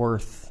is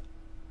worth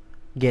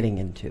getting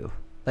into.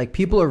 Like,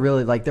 people are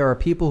really, like, there are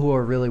people who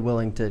are really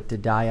willing to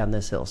die on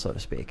this hill, so to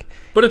speak.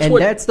 But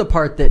that's the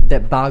part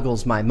that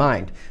boggles my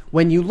mind.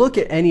 When you look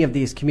at any of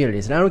these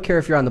communities, and I don't care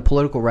if you're on the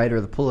political right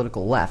or the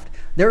political left,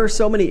 there are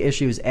so many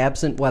issues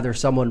absent whether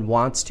someone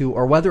wants to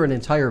or whether an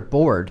entire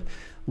board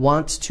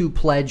wants to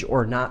pledge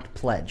or not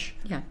pledge.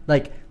 Yeah.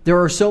 Like, there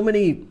are so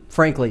many,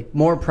 frankly,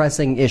 more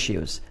pressing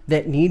issues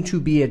that need to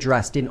be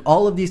addressed in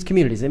all of these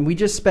communities. And we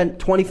just spent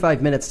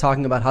 25 minutes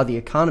talking about how the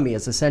economy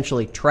is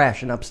essentially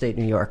trash in upstate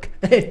New York.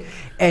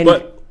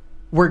 But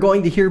we're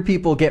going to hear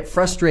people get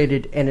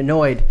frustrated and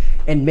annoyed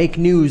and make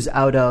news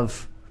out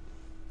of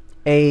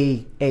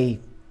a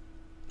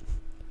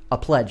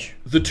pledge.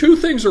 The two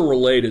things are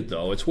related,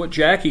 though. It's what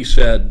Jackie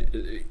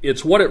said.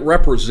 It's what it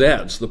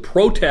represents. The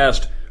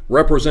protest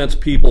represents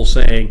people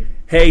saying,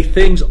 hey,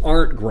 things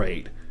aren't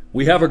great.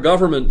 We have a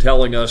government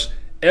telling us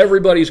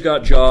everybody's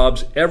got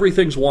jobs,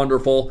 everything's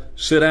wonderful,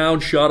 sit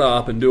down, shut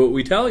up, and do what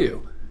we tell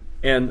you.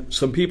 And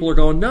some people are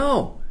going,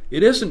 no,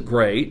 it isn't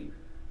great,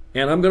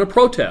 and I'm going to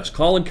protest.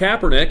 Colin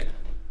Kaepernick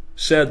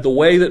said the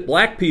way that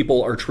black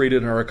people are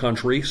treated in our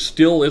country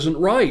still isn't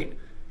right.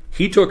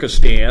 He took a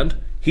stand.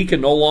 He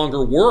can no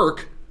longer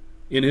work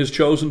in his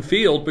chosen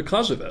field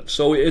because of it.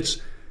 So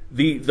it's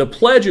the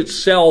pledge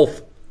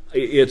itself,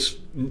 it's,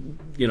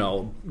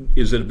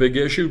 is it a big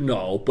issue?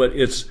 No, but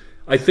it's,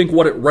 I think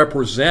what it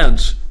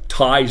represents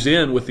ties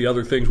in with the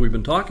other things we've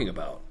been talking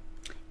about.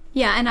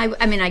 Yeah, and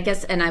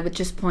I would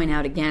just point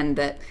out again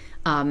that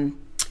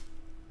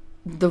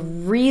the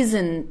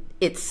reason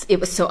it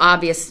was so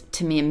obvious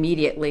to me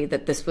immediately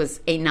that this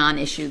was a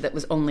non-issue that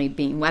was only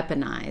being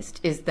weaponized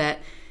is that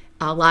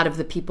a lot of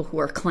the people who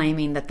are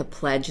claiming that the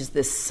pledge is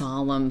this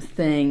solemn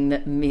thing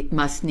that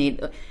must need,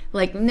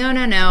 like, no,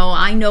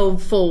 I know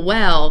full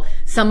well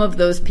some of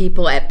those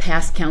people at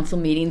past council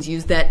meetings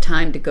use that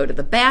time to go to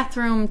the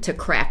bathroom, to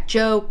crack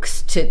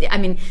jokes,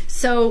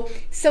 so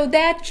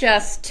that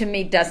just, to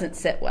me, doesn't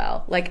sit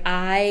well. Like,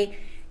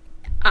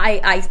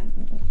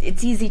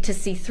 it's easy to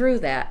see through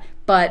that,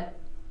 but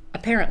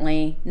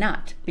apparently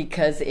not,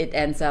 because it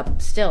ends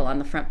up still on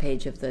the front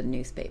page of the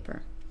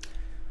newspaper.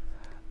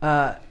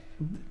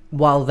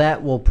 While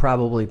that will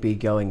probably be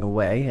going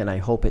away, and I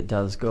hope it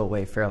does go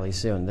away fairly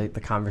soon, the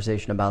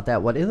conversation about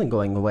that, what isn't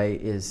going away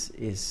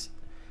is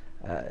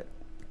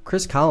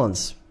Chris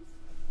Collins'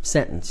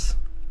 sentence.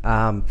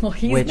 Well,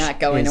 he's not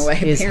going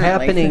away, is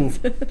happening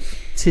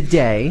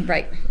today.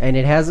 Right. And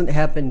it hasn't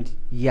happened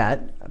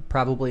yet.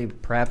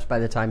 Perhaps by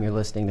the time you're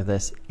listening to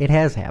this, it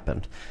has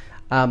happened.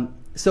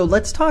 So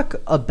let's talk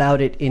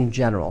about it in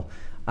general.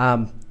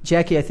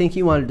 Jackie, I think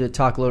you wanted to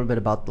talk a little bit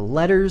about the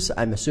letters.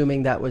 I'm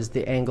assuming that was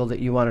the angle that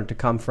you wanted to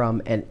come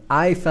from. And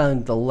I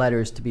found the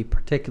letters to be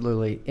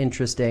particularly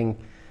interesting.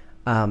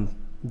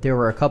 There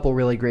were a couple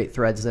really great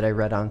threads that I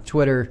read on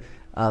Twitter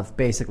of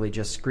basically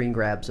just screen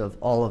grabs of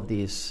all of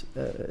these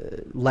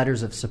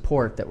letters of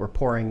support that were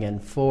pouring in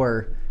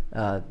for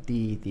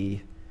the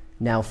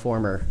now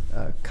former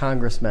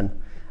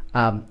congressman.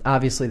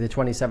 Obviously, the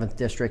 27th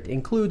District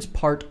includes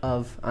part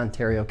of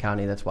Ontario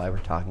County. That's why we're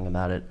talking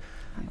about it.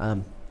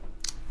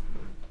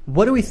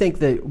 What do we think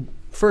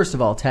first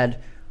of all, Ted,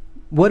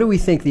 what do we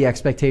think the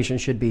expectation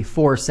should be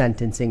for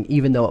sentencing,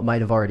 even though it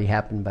might have already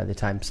happened by the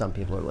time some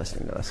people are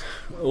listening to us?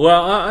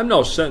 Well, I'm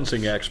no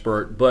sentencing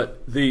expert,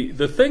 but the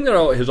thing that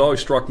has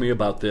always struck me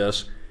about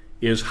this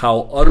is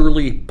how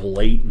utterly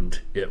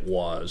blatant it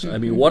was. I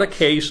mean, what a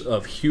case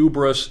of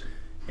hubris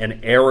and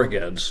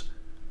arrogance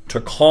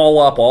to call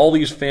up all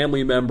these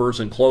family members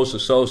and close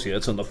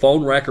associates, and the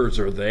phone records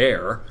are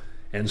there,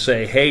 and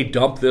say, hey,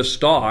 dump this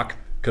stock,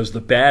 because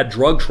the bad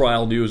drug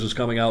trial news is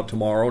coming out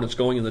tomorrow and it's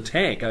going in the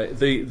tank.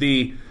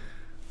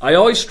 I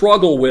always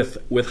struggle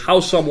with how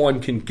someone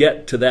can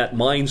get to that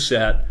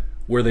mindset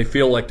where they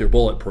feel like they're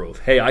bulletproof.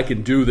 Hey, I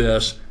can do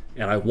this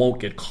and I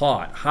won't get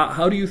caught.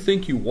 How do you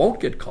think you won't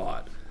get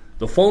caught?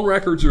 The phone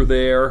records are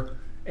there,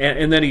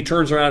 and then he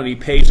turns around and he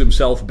pays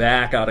himself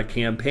back out of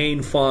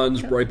campaign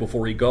funds right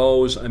before he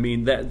goes. I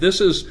mean, this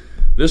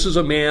is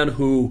a man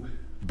who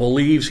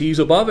believes he's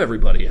above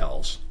everybody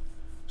else.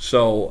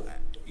 So,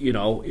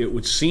 it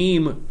would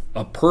seem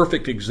a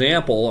perfect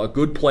example, a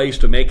good place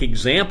to make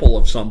example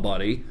of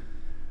somebody,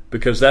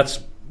 because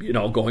that's,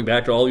 going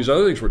back to all these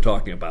other things we're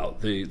talking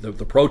about,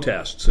 the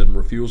protests and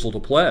refusal to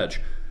pledge.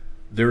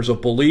 There's a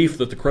belief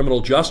that the criminal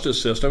justice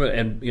system,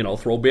 and,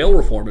 throw bail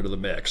reform into the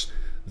mix,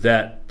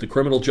 that the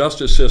criminal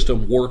justice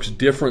system works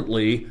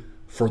differently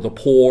for the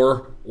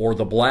poor or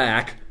the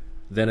black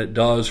than it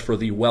does for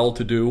the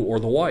well-to-do or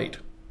the white.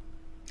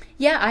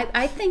 Yeah,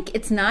 I think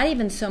it's not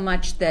even so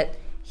much that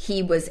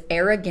he was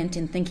arrogant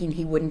in thinking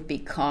he wouldn't be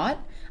caught.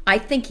 I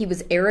think he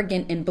was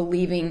arrogant in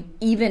believing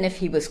even if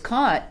he was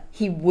caught,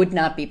 he would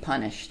not be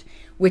punished,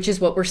 which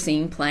is what we're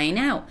seeing playing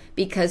out.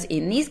 Because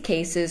in these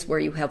cases where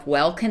you have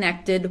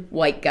well-connected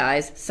white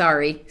guys,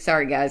 sorry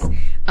guys,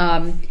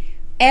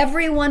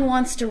 everyone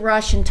wants to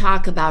rush and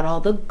talk about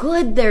all the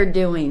good they're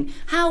doing,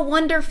 how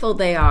wonderful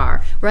they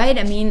are, right?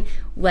 I mean,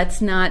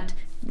 let's not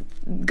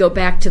go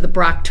back to the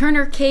Brock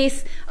Turner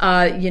case,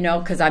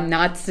 because I'm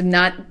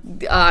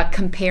not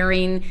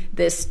comparing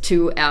this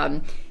to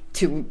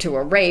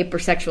a rape or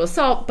sexual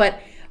assault,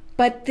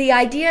 but the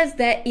idea is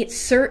that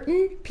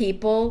certain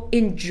people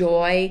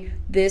enjoy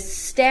this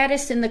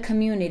status in the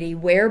community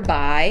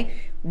whereby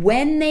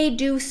when they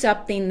do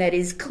something that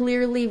is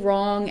clearly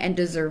wrong and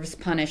deserves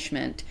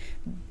punishment,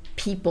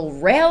 people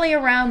rally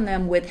around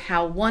them with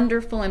how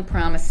wonderful and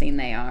promising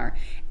they are.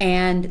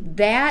 And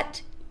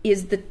that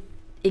is the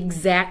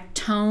exact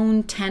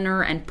tone,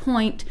 tenor, and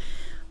point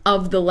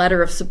of the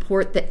letter of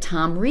support that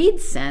Tom Reed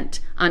sent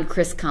on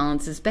Chris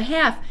Collins's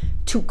behalf.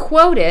 To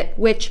quote it,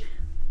 which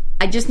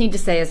I just need to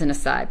say as an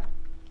aside,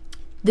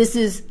 this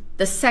is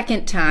the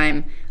second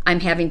time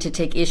I'm having to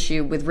take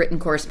issue with written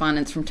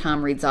correspondence from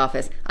Tom Reed's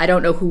office. I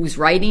don't know who's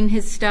writing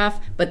his stuff,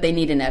 but they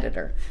need an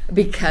editor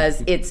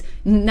because it's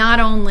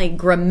not only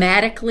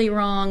grammatically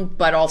wrong,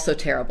 but also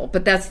terrible.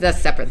 But that's a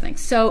separate thing.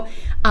 So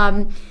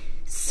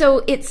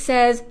it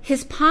says,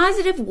 his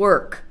positive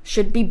work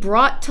should be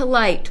brought to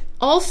light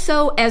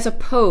also as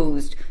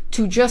opposed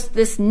to just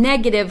this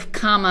negative,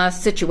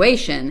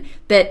 situation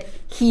that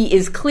he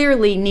is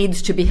clearly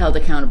needs to be held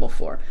accountable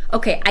for.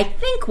 Okay, I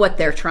think what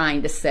they're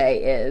trying to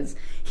say is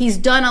he's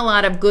done a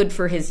lot of good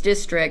for his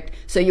district,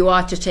 so you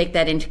ought to take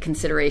that into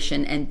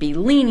consideration and be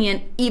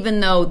lenient,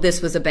 even though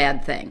this was a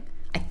bad thing.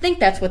 I think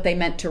that's what they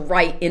meant to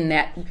write in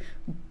that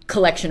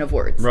collection of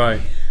words.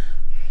 Right.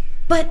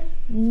 But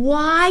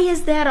why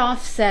is that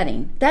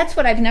offsetting? That's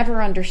what I've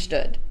never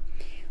understood.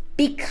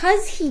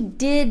 Because he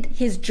did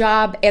his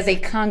job as a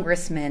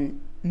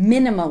congressman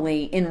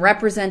minimally in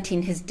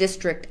representing his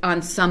district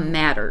on some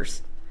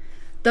matters,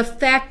 the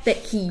fact that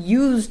he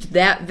used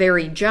that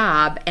very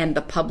job and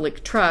the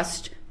public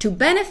trust to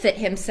benefit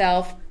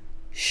himself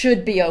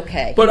should be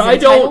okay. But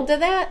He's entitled to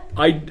that?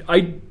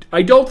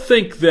 I don't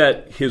think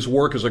that his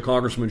work as a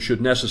congressman should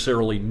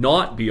necessarily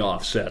not be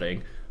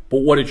offsetting,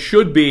 but what it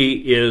should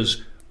be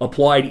is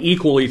applied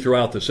equally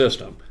throughout the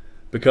system,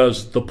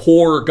 because the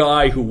poor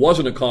guy who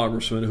wasn't a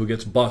congressman who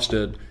gets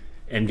busted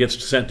and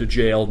gets sent to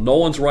jail, no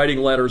one's writing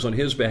letters on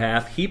his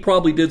behalf. He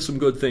probably did some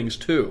good things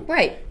too.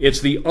 Right. It's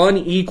the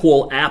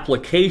unequal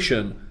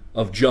application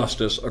of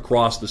justice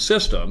across the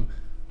system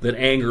that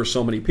angers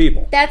so many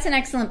people. That's an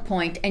excellent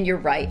point, and you're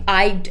right.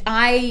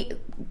 I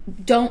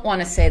don't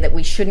want to say that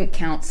we shouldn't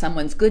count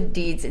someone's good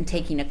deeds in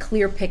taking a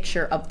clear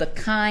picture of the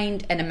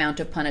kind and amount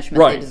of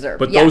punishment they deserve.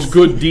 But those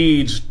good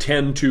deeds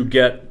tend to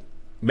get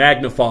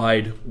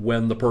magnified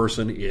when the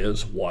person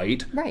is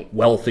white, right,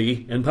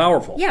 wealthy, and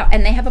powerful. Yeah,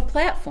 and they have a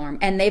platform,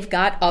 and they've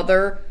got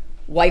other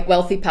white,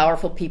 wealthy,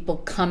 powerful people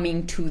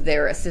coming to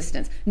their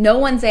assistance. No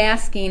one's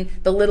asking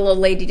the little old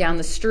lady down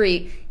the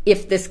street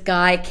if this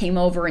guy came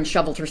over and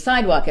shoveled her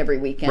sidewalk every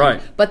weekend.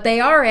 Right. But they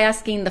are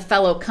asking the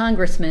fellow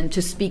congressman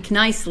to speak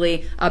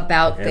nicely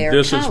about their And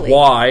this colleague. is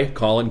why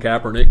Colin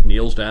Kaepernick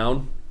kneels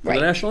down for Right.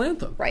 the national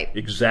anthem. Right.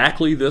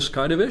 Exactly this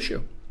kind of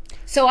issue.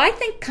 So I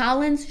think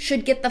Collins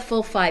should get the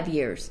full 5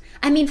 years.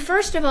 I mean,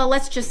 first of all,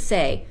 let's just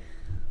say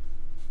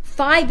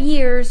 5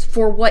 years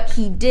for what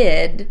he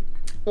did.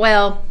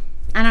 Well,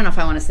 I don't know if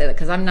I want to say that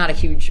because I'm not a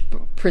huge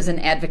prison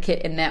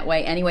advocate in that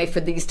way anyway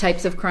for these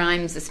types of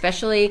crimes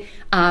especially.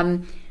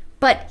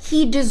 But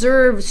he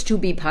deserves to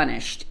be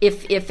punished.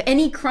 If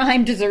any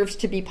crime deserves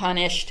to be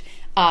punished,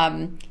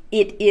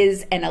 it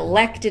is an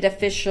elected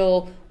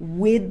official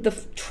with the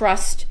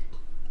trust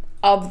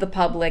of the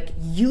public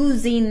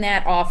using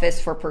that office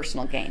for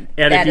personal gain.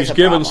 And that if is he's a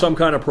given problem. some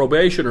kind of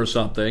probation or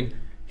something,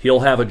 he'll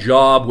have a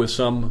job with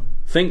some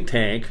think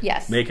tank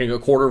Yes. making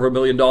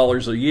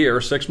 $250,000 a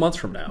year 6 months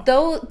from now.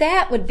 Though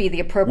that would be the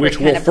appropriate Which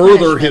kind will of further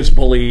punishment. his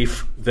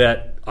belief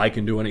that I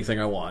can do anything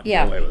I want.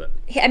 Yeah. Get away with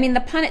it. I mean,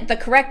 the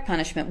correct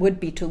punishment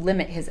would be to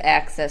limit his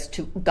access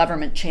to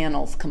government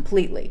channels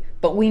completely.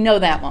 But we know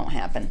that won't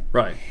happen.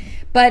 Right.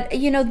 But,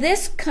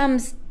 this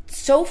comes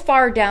so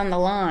far down the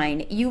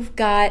line. You've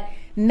got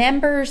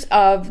members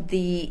of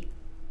the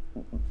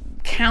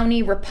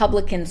county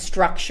Republican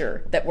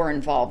structure that were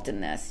involved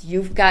in this.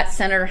 You've got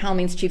Senator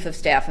Helming's chief of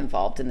staff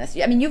involved in this.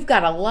 I mean, you've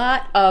got a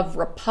lot of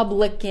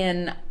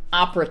Republican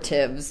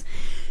operatives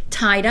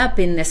tied up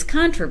in this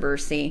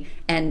controversy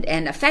and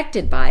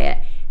affected by it.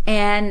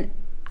 And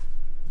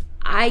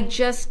I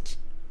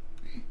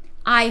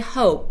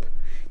hope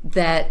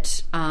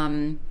that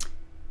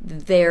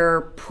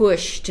their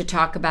push to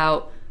talk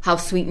about how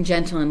sweet and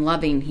gentle and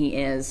loving he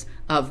is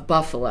of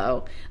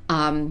Buffalo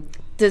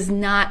does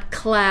not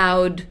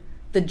cloud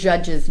the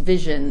judge's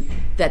vision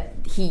that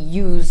he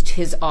used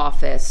his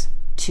office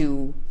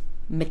to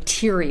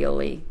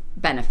materially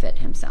benefit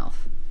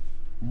himself.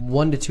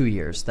 1 to 2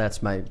 years.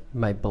 That's my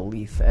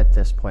belief at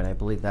this point. I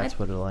believe that's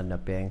what it'll end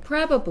up being.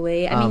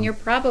 Probably. I mean, you're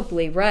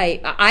probably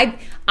right.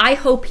 I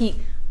hope he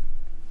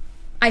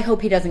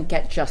doesn't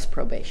get just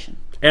probation.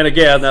 And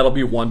again, that'll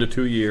be 1 to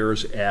 2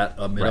 years at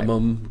a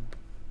minimum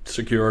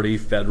security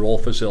federal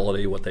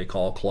facility, what they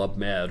call Club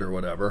Med or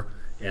whatever.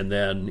 And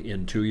then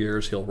in 2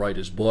 years, he'll write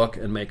his book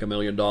and make $1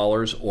 million,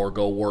 or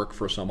go work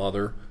for some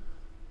other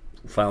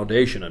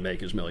foundation and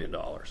make his $1 million.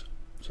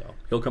 So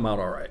he'll come out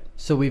all right.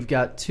 So we've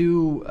got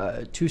two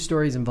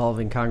stories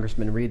involving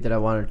Congressman Reed that I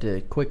wanted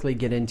to quickly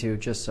get into,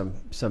 just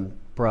some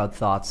broad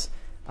thoughts.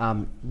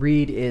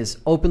 Reed is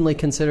openly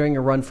considering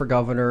a run for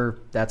governor.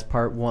 That's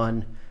part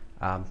one,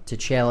 to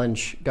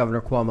challenge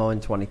Governor Cuomo in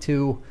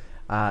 22.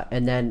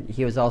 And then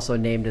he was also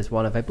named as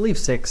one of, I believe,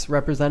 6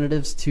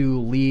 representatives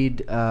to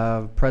lead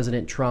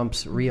President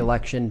Trump's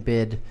re-election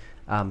bid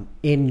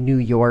in New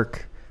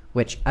York,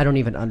 which I don't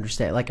even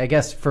understand. Like, I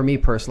guess for me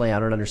personally, I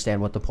don't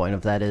understand what the point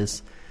of that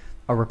is.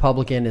 A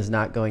Republican is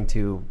not going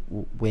to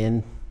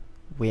win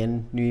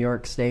New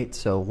York State,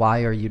 so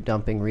why are you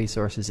dumping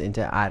resources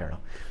into, I don't know.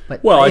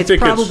 But well, it's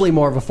probably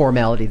more of a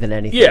formality than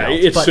anything else.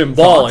 It's but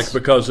symbolic thoughts?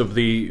 because of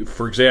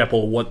for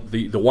example, what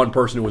the one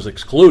person who was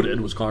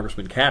excluded was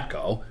Congressman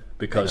Katko,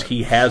 because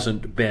he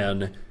hasn't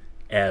been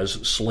as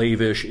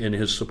slavish in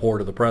his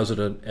support of the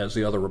president as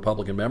the other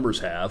Republican members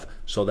have.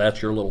 So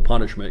that's your little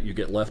punishment. You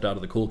get left out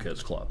of the cool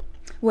kids club.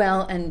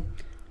 Well, and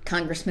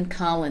Congressman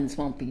Collins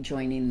won't be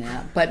joining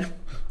that, but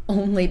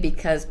only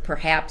because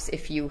perhaps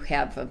if you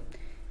have a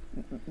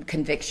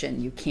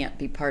conviction, you can't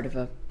be part of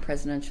a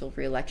presidential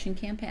re-election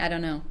campaign. I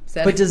don't know.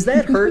 But does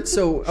that hurt?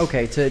 So,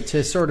 okay,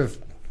 to sort of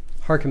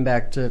harken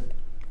back to,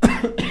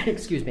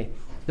 excuse me,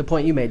 the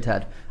point you made,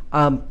 Ted,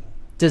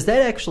 does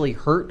that actually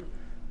hurt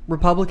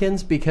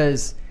Republicans?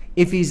 Because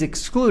if he's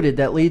excluded,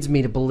 that leads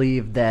me to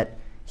believe that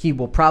he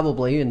will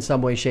probably, in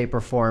some way, shape, or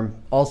form,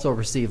 also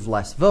receive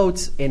less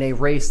votes in a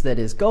race that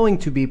is going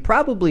to be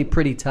probably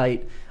pretty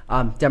tight.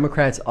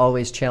 Democrats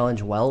always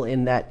challenge well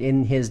in that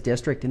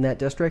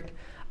district.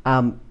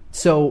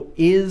 So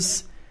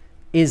is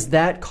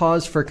that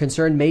cause for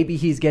concern? Maybe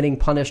he's getting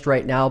punished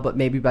right now, but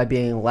maybe by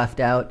being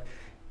left out,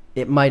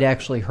 it might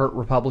actually hurt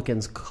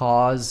Republicans'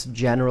 cause,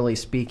 generally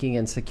speaking,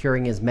 in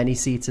securing as many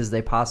seats as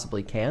they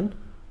possibly can?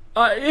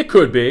 It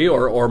could be,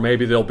 or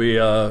maybe there'll be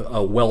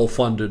a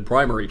well-funded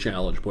primary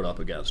challenge put up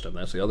against him.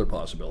 That's the other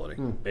possibility.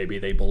 Maybe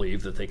they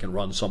believe that they can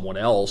run someone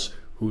else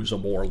who's a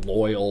more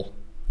loyal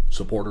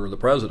supporter of the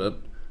president.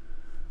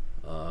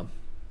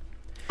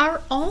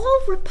 Are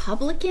all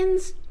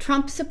Republicans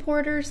Trump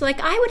supporters? Like,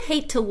 I would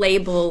hate to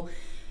label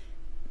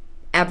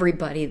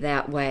everybody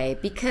that way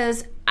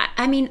because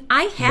I mean,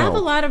 I have a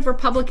lot of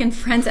Republican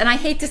friends, and I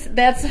hate to.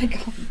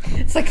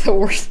 It's like the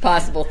worst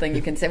possible thing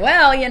you can say.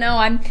 Well,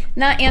 I'm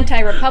not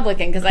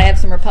anti-Republican because I have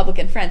some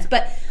Republican friends,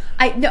 but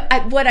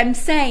what I'm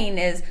saying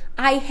is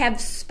I have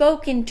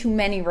spoken to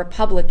many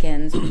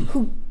Republicans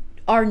who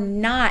are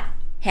not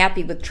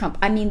happy with Trump.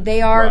 I mean,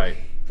 they are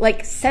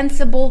like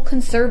sensible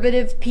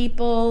conservative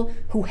people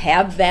who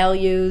have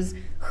values,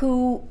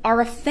 who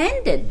are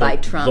offended by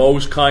Trump.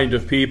 Those kind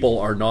of people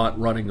are not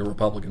running the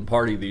Republican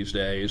Party these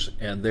days,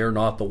 and they're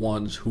not the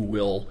ones who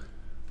will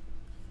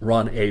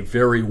run a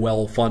very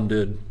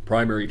well-funded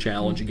primary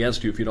challenge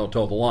against you if you don't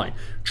toe the line.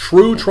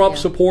 True Trump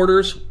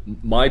supporters,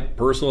 my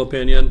personal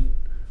opinion,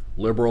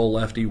 liberal,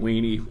 lefty,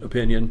 weenie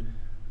opinion,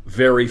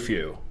 very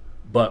few.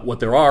 But what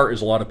there are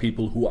is a lot of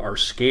people who are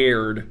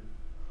scared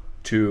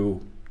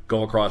to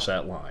go across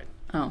that line.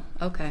 Oh,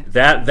 okay.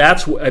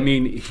 That's I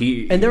mean,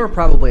 he... And there were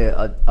probably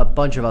a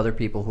bunch of other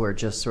people who are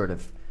just sort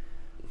of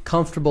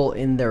comfortable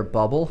in their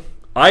bubble.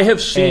 I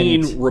have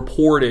seen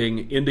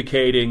reporting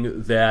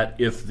indicating that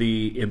if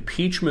the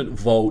impeachment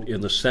vote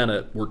in the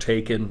Senate were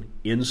taken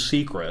in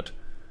secret,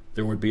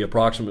 there would be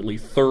approximately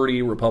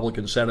 30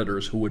 Republican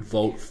senators who would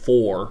vote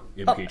for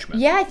impeachment.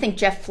 Yeah, I think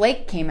Jeff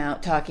Flake came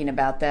out talking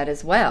about that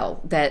as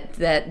well, that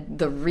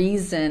the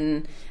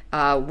reason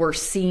we're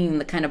seeing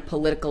the kind of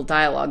political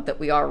dialogue that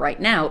we are right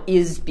now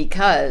is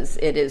because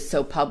it is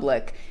so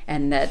public,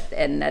 and that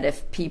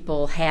if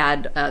people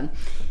had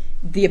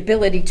the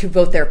ability to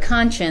vote their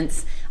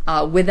conscience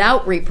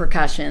without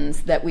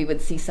repercussions, that we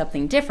would see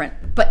something different.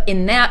 But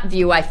in that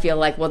view, I feel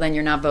like, well, then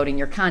you're not voting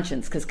your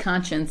conscience, because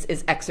conscience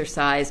is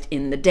exercised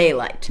in the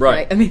daylight.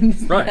 Right. I mean,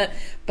 right.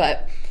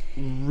 But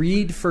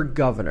Reid for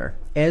governor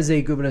as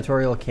a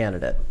gubernatorial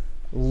candidate,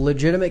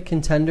 legitimate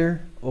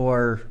contender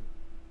or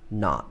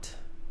not?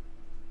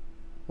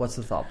 What's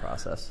the thought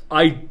process?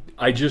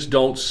 I just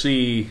don't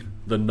see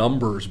the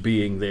numbers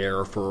being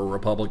there for a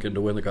Republican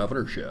to win the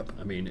governorship.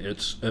 I mean,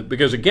 it's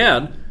because,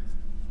 again,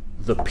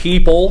 the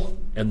people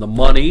and the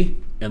money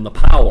and the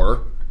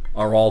power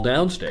are all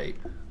downstate.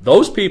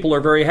 Those people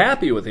are very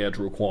happy with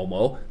Andrew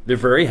Cuomo. They're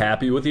very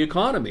happy with the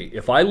economy.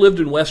 If I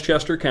lived in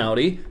Westchester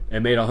County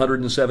and made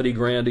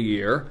 $170,000 a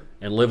year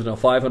and lived in a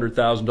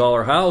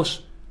 $500,000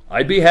 house,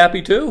 I'd be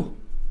happy too.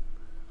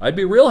 I'd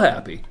be real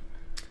happy.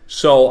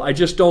 So I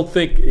just don't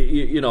think,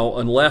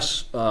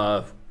 unless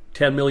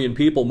 10 million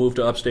people move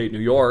to upstate New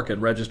York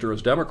and register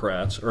as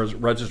Democrats or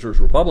register as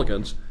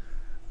Republicans,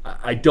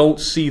 I don't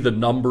see the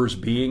numbers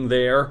being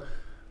there.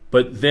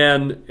 But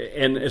then,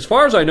 and as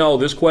far as I know,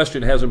 this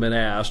question hasn't been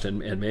asked,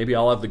 and maybe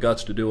I'll have the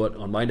guts to do it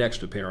on my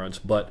next appearance,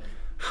 but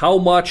how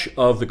much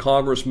of the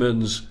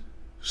congressman's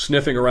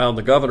sniffing around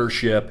the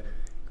governorship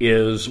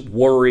is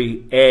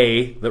worry,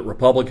 A, that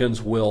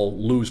Republicans will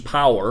lose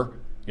power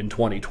in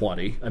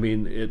 2020? I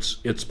mean,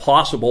 it's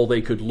possible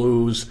they could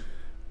lose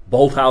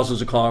both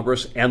houses of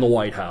Congress and the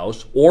White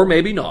House, or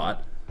maybe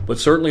not, but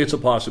certainly it's a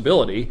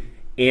possibility.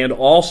 And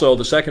also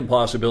the second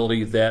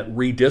possibility that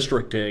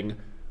redistricting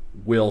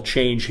will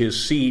change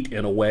his seat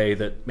in a way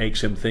that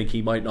makes him think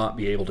he might not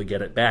be able to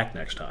get it back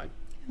next time.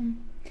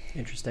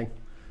 Interesting.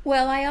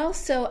 Well,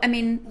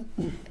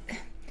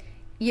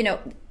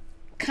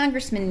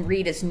 Congressman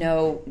Reid is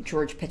no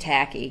George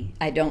Pataki.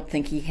 I don't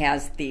think he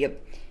has the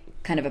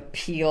kind of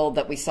appeal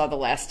that we saw the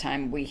last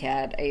time we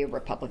had a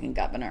Republican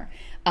governor.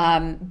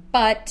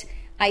 But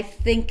I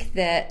think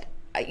that,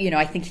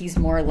 I think he's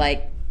more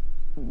like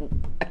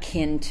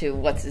akin to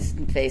what's his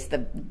face, the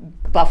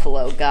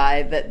Buffalo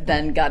guy that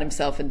then got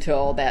himself into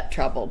all that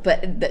trouble,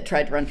 but that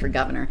tried to run for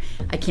governor.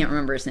 I can't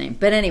remember his name,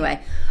 but anyway,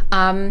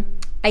 I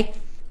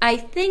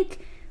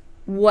think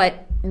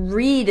what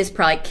Reid is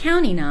probably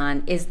counting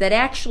on is that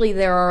actually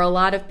there are a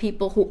lot of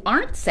people who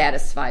aren't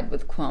satisfied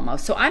with Cuomo.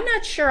 So I'm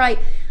not sure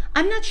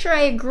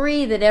I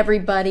agree that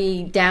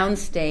everybody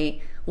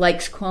downstate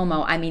likes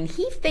Cuomo. I mean,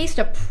 he faced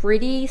a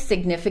pretty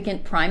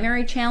significant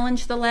primary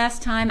challenge the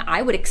last time.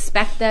 I would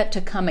expect that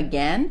to come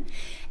again.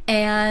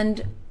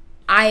 And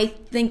I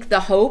think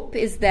the hope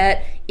is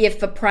that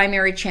if a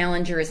primary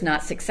challenger is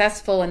not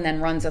successful and then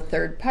runs a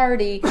third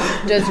party,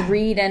 does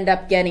Reid end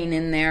up getting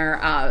in there,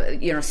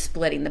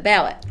 splitting the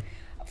ballot?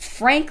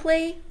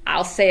 Frankly,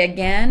 I'll say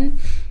again,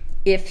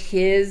 if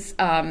his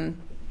kind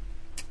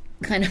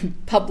of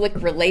public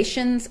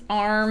relations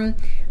arm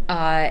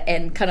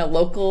and kind of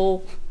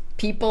local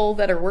people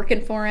that are working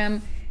for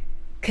him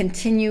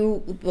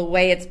continue the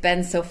way it's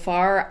been so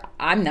far,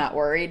 I'm not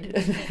worried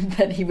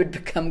that he would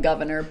become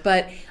governor.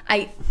 But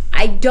I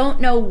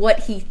don't know what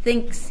he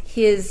thinks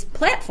his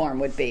platform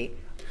would be.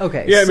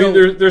 Okay. Yeah, I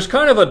mean, there's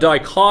kind of a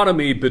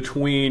dichotomy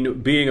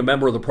between being a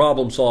member of the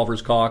Problem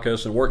Solvers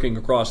Caucus and working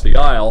across the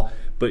aisle,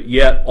 but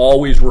yet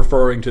always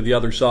referring to the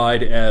other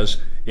side as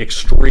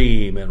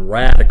extreme and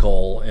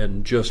radical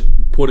and just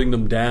putting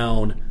them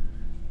down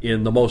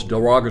in the most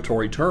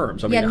derogatory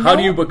terms. I mean, how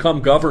do you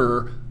become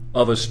governor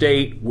of a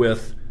state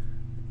with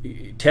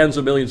tens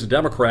of millions of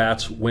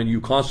Democrats when you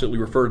constantly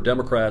refer to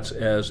Democrats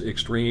as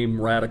extreme,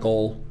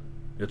 radical,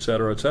 et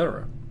cetera, et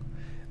cetera?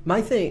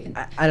 My thing,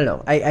 I don't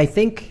know. I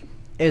think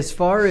as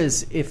far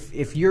as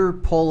if you're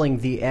polling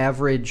the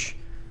average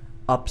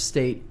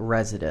upstate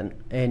resident,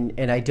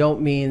 and I don't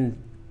mean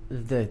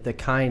the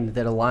kind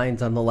that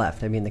aligns on the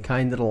left, I mean the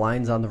kind that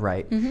aligns on the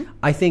right,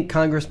 I think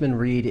Congressman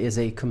Reid is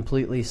a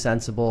completely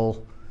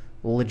sensible,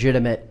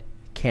 legitimate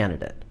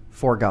candidate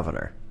for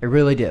governor. I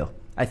really do.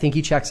 I think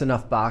he checks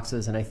enough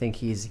boxes, and I think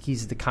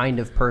he's the kind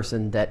of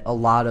person that a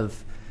lot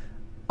of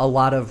a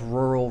lot of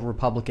rural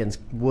Republicans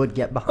would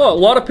get behind. Well, a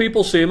lot of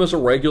people see him as a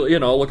regular,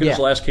 look at his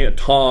last candidate,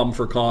 Tom,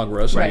 for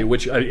Congress, right.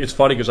 which it's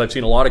funny because I've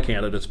seen a lot of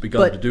candidates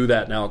begun to do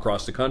that now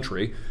across the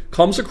country.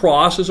 Comes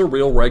across as a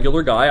real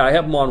regular guy. I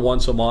have him on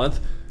once a month,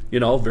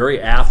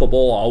 very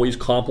affable, always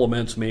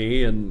compliments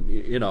me,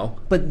 and,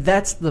 But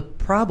that's the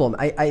problem.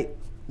 I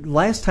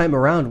last time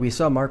around, we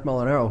saw Mark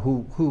Molinaro,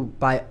 who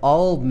by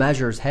all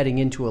measures heading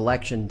into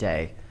Election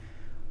Day,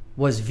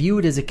 was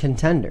viewed as a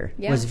contender,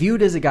 was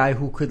viewed as a guy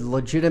who could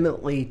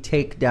legitimately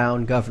take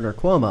down Governor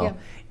Cuomo. Yeah.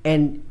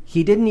 And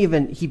he didn't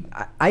even,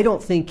 I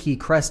don't think he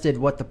crested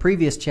what the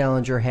previous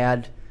challenger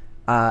had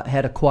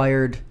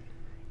acquired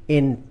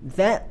in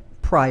that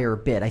prior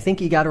bid. I think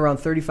he got around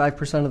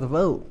 35% of the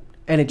vote.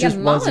 And it just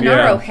wasn't.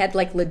 Molinaro had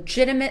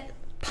legitimate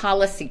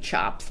policy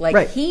chops.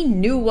 He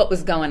knew what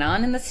was going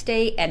on in the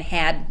state and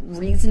had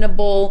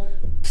reasonable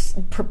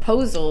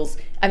proposals.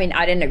 I mean,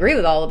 I didn't agree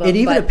with all of them. It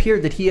even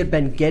appeared that he had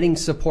been getting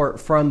support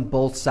from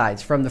both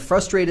sides, from the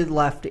frustrated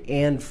left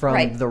and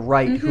from the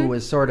right, who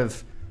was sort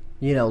of,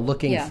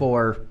 looking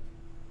for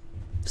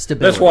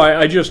stability. That's why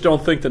I just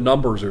don't think the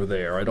numbers are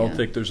there. I don't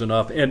think there's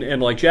enough.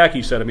 And like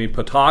Jackie said, I mean,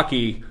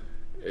 Pataki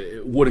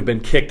would have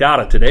been kicked out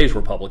of today's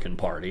Republican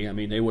Party. I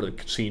mean, they would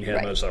have seen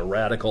him as a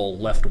radical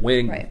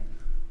left-wing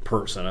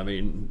person. I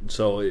mean,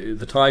 so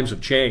the times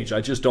have changed.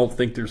 I just don't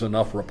think there's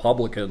enough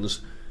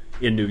Republicans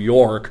in New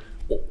York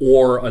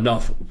or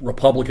enough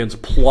Republicans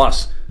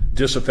plus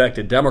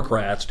disaffected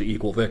Democrats to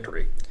equal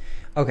victory.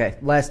 Okay,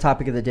 last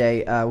topic of the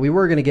day. We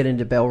were going to get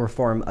into bail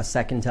reform a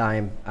second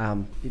time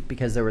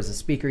because there was a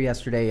speaker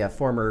yesterday, a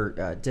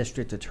former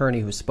district attorney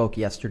who spoke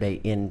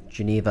yesterday in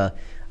Geneva.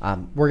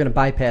 We're going to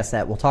bypass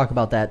that. We'll talk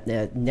about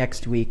that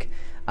next week.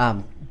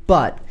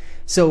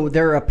 So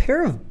there are a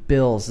pair of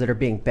bills that are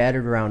being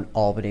battered around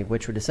Albany,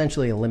 which would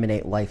essentially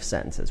eliminate life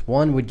sentences.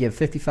 One would give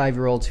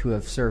 55-year-olds who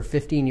have served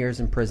 15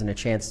 years in prison a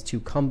chance to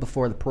come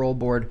before the parole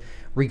board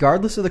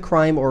regardless of the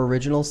crime or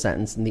original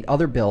sentence, and the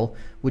other bill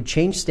would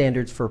change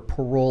standards for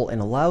parole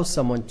and allow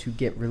someone to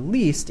get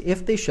released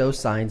if they show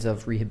signs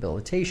of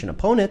rehabilitation.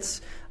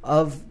 Opponents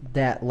of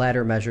that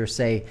latter measure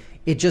say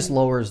it just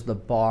lowers the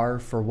bar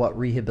for what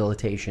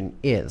rehabilitation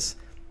is.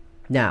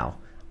 Now,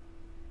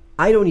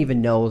 I don't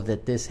even know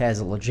that this has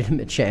a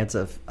legitimate chance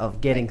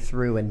of getting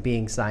through and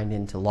being signed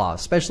into law,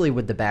 especially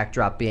with the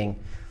backdrop being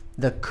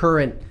the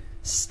current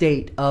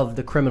state of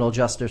the criminal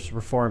justice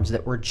reforms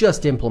that were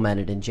just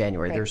implemented in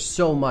January. Right. There's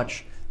so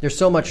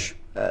much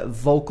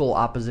vocal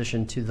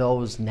opposition to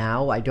those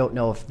now. I don't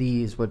know if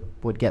these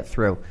would get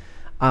through.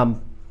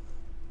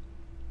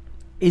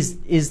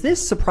 Is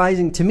this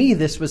surprising? To me,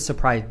 this was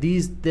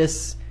surprising.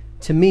 This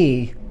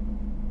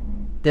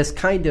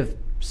kind of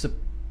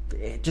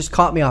it just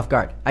caught me off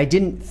guard. I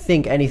didn't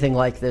think anything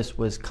like this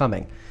was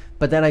coming.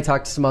 But then I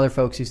talked to some other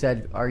folks who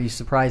said, are you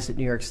surprised that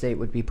New York State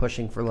would be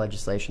pushing for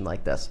legislation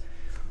like this?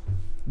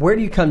 Where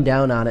do you come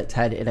down on it,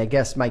 Ted? And I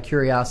guess my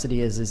curiosity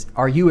is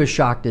are you as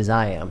shocked as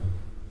I am?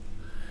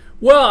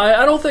 Well,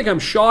 I don't think I'm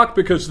shocked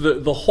because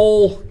the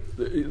whole,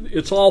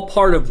 it's all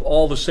part of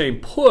all the same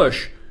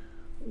push,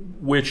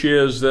 which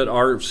is that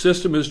our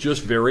system is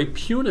just very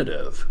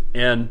punitive.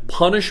 And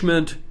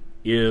punishment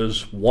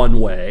is one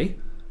way,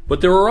 but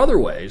there are other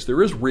ways.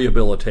 There is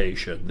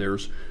rehabilitation.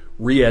 There's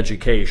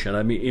re-education.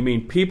 I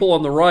mean, people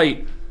on the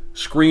right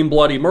scream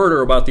bloody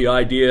murder about the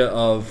idea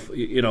of,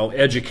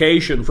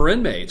 education for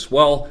inmates.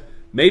 Well,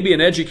 maybe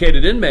an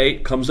educated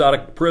inmate comes out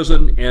of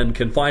prison and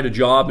can find a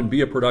job and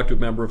be a productive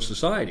member of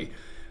society.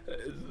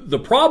 The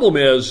problem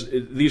is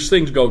these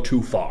things go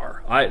too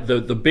far.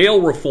 The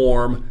bail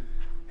reform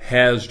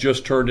has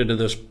just turned into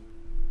this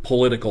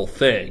political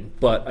thing,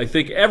 but I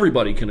think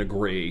everybody can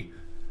agree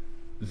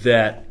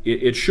that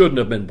it shouldn't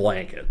have been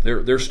blanket.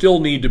 There still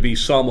need to be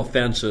some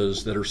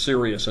offenses that are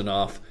serious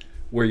enough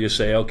where you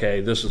say, okay,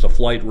 this is a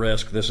flight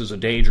risk, this is a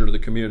danger to the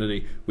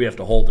community, we have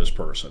to hold this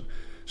person.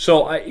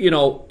 So,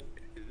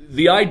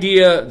 the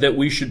idea that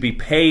we should be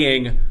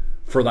paying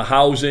for the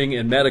housing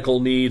and medical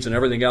needs and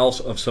everything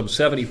else of some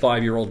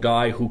 75-year-old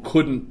guy who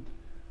couldn't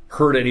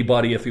hurt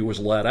anybody if he was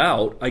let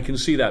out, I can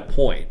see that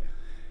point.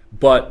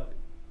 But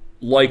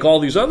like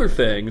all these other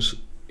things,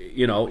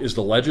 is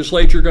the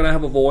legislature going to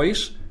have a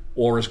voice?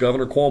 Or is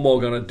Governor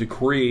Cuomo going to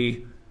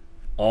decree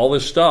all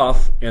this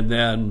stuff and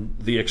then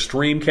the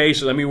extreme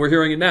cases? I mean, we're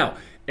hearing it now.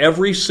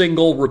 Every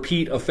single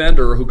repeat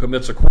offender who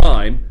commits a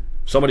crime,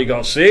 somebody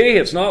goes, see,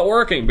 it's not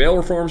working. Bail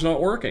reform's not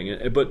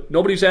working. But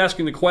nobody's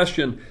asking the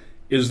question,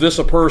 is this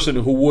a person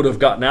who would have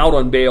gotten out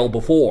on bail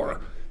before?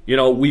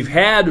 We've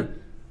had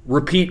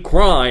repeat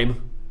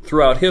crime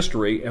throughout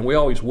history, and we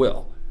always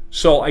will.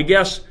 So I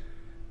guess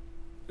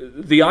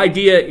the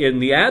idea in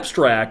the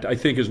abstract, I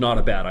think, is not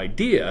a bad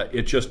idea.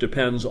 It just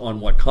depends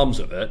on what comes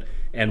of it.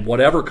 And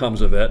whatever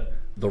comes of it,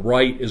 the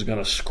right is going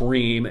to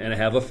scream and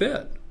have a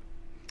fit.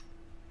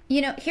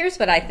 Here's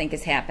what I think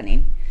is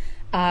happening.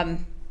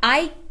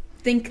 I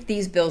think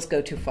these bills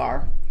go too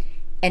far.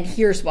 And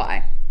here's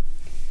why.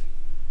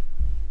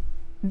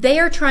 They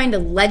are trying to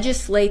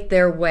legislate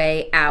their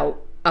way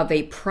out of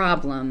a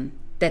problem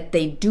that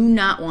they do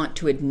not want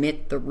to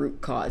admit the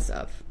root cause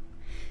of.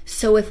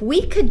 So if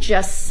we could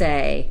just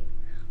say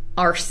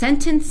our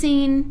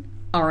sentencing,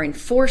 our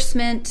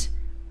enforcement,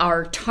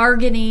 our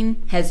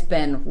targeting has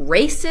been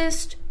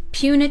racist,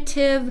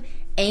 punitive,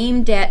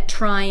 aimed at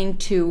trying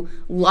to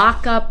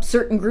lock up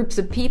certain groups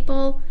of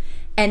people,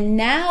 and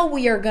now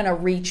we are going to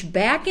reach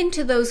back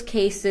into those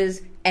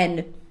cases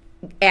and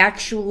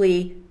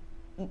actually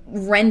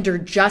render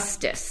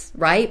justice,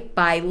 right?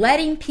 By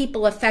letting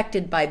people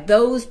affected by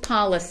those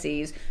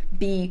policies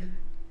be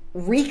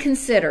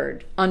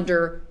reconsidered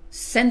under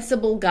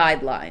sensible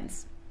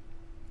guidelines.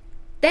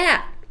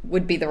 That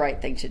would be the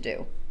right thing to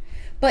do.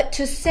 But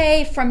to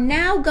say from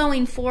now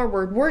going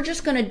forward, we're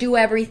just going to do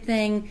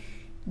everything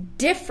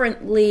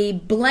differently,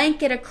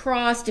 blanket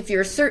across, if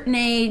you're a certain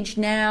age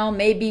now,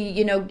 maybe,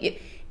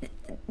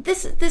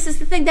 this is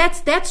the thing.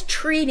 That's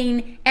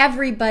treating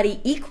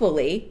everybody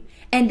equally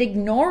and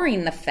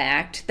ignoring the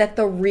fact that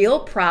the real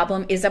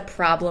problem is a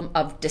problem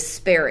of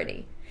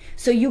disparity.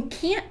 So you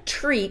can't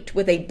treat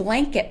with a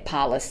blanket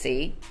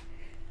policy,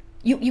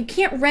 you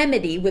can't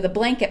remedy with a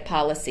blanket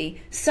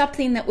policy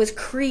something that was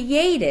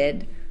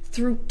created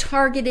through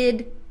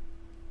targeted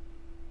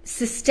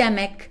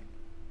systemic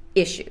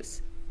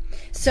issues.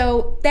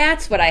 So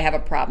that's what I have a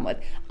problem with.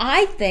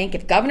 I think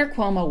if Governor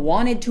Cuomo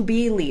wanted to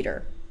be a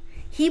leader,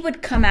 he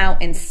would come out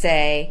and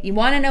say, you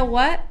want to know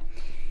what?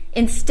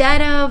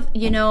 Instead of,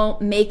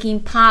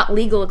 making pot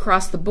legal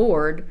across the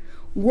board,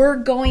 we're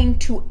going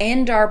to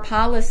end our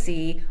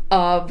policy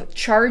of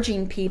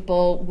charging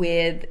people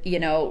with,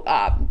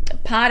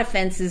 pot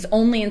offenses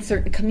only in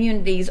certain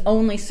communities,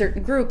 only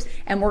certain groups,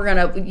 and we're going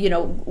to,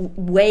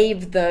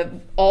 waive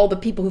all the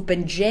people who've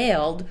been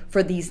jailed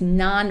for these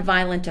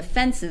nonviolent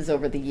offenses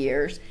over the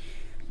years.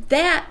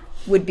 That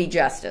would be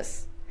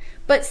justice.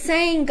 But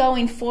saying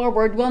going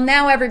forward, well,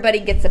 now everybody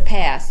gets a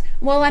pass.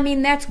 Well,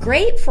 that's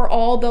great for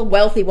all the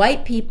wealthy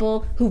white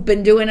people who've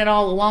been doing it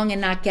all along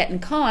and not getting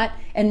caught,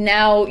 and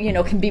now,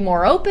 can be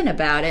more open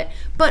about it.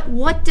 But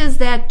what does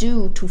that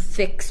do to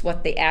fix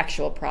what the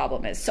actual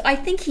problem is? So I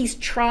think he's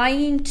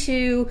trying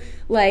to,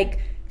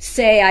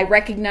 say, I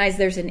recognize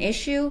there's an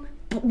issue,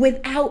 but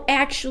without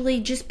actually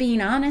just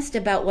being honest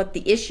about what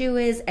the issue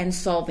is and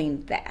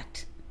solving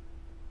that.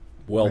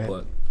 Well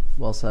put.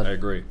 Well said. I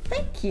agree.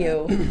 Thank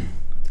you.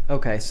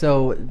 Okay,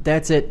 so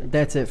that's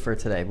it for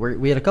today.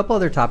 We had a couple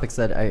other topics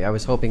that I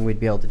was hoping we'd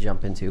be able to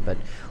jump into, but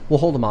we'll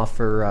hold them off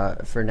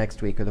for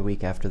next week or the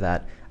week after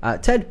that.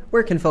 Ted,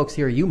 where can folks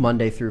hear you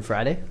Monday through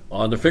Friday?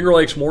 On the Finger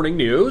Lakes Morning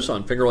News,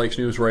 on Finger Lakes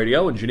News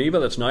Radio. In Geneva,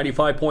 that's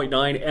 95.9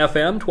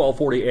 FM,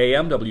 1240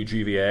 AM,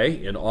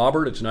 WGVA. In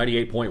Auburn, it's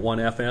 98.1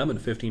 FM and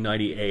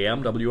 1590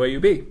 AM,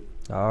 WAUB.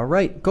 All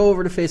right. Go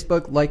over to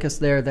Facebook, like us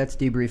there. That's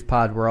Debrief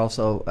Pod. We're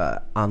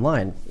also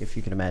online, if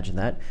you can imagine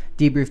that.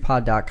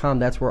 Debriefpod.com.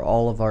 That's where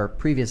all of our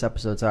previous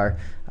episodes are.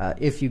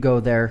 If you go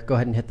there, go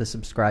ahead and hit the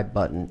subscribe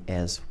button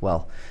as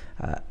well.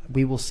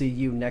 We will see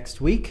you next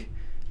week.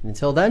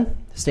 Until then,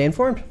 stay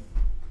informed.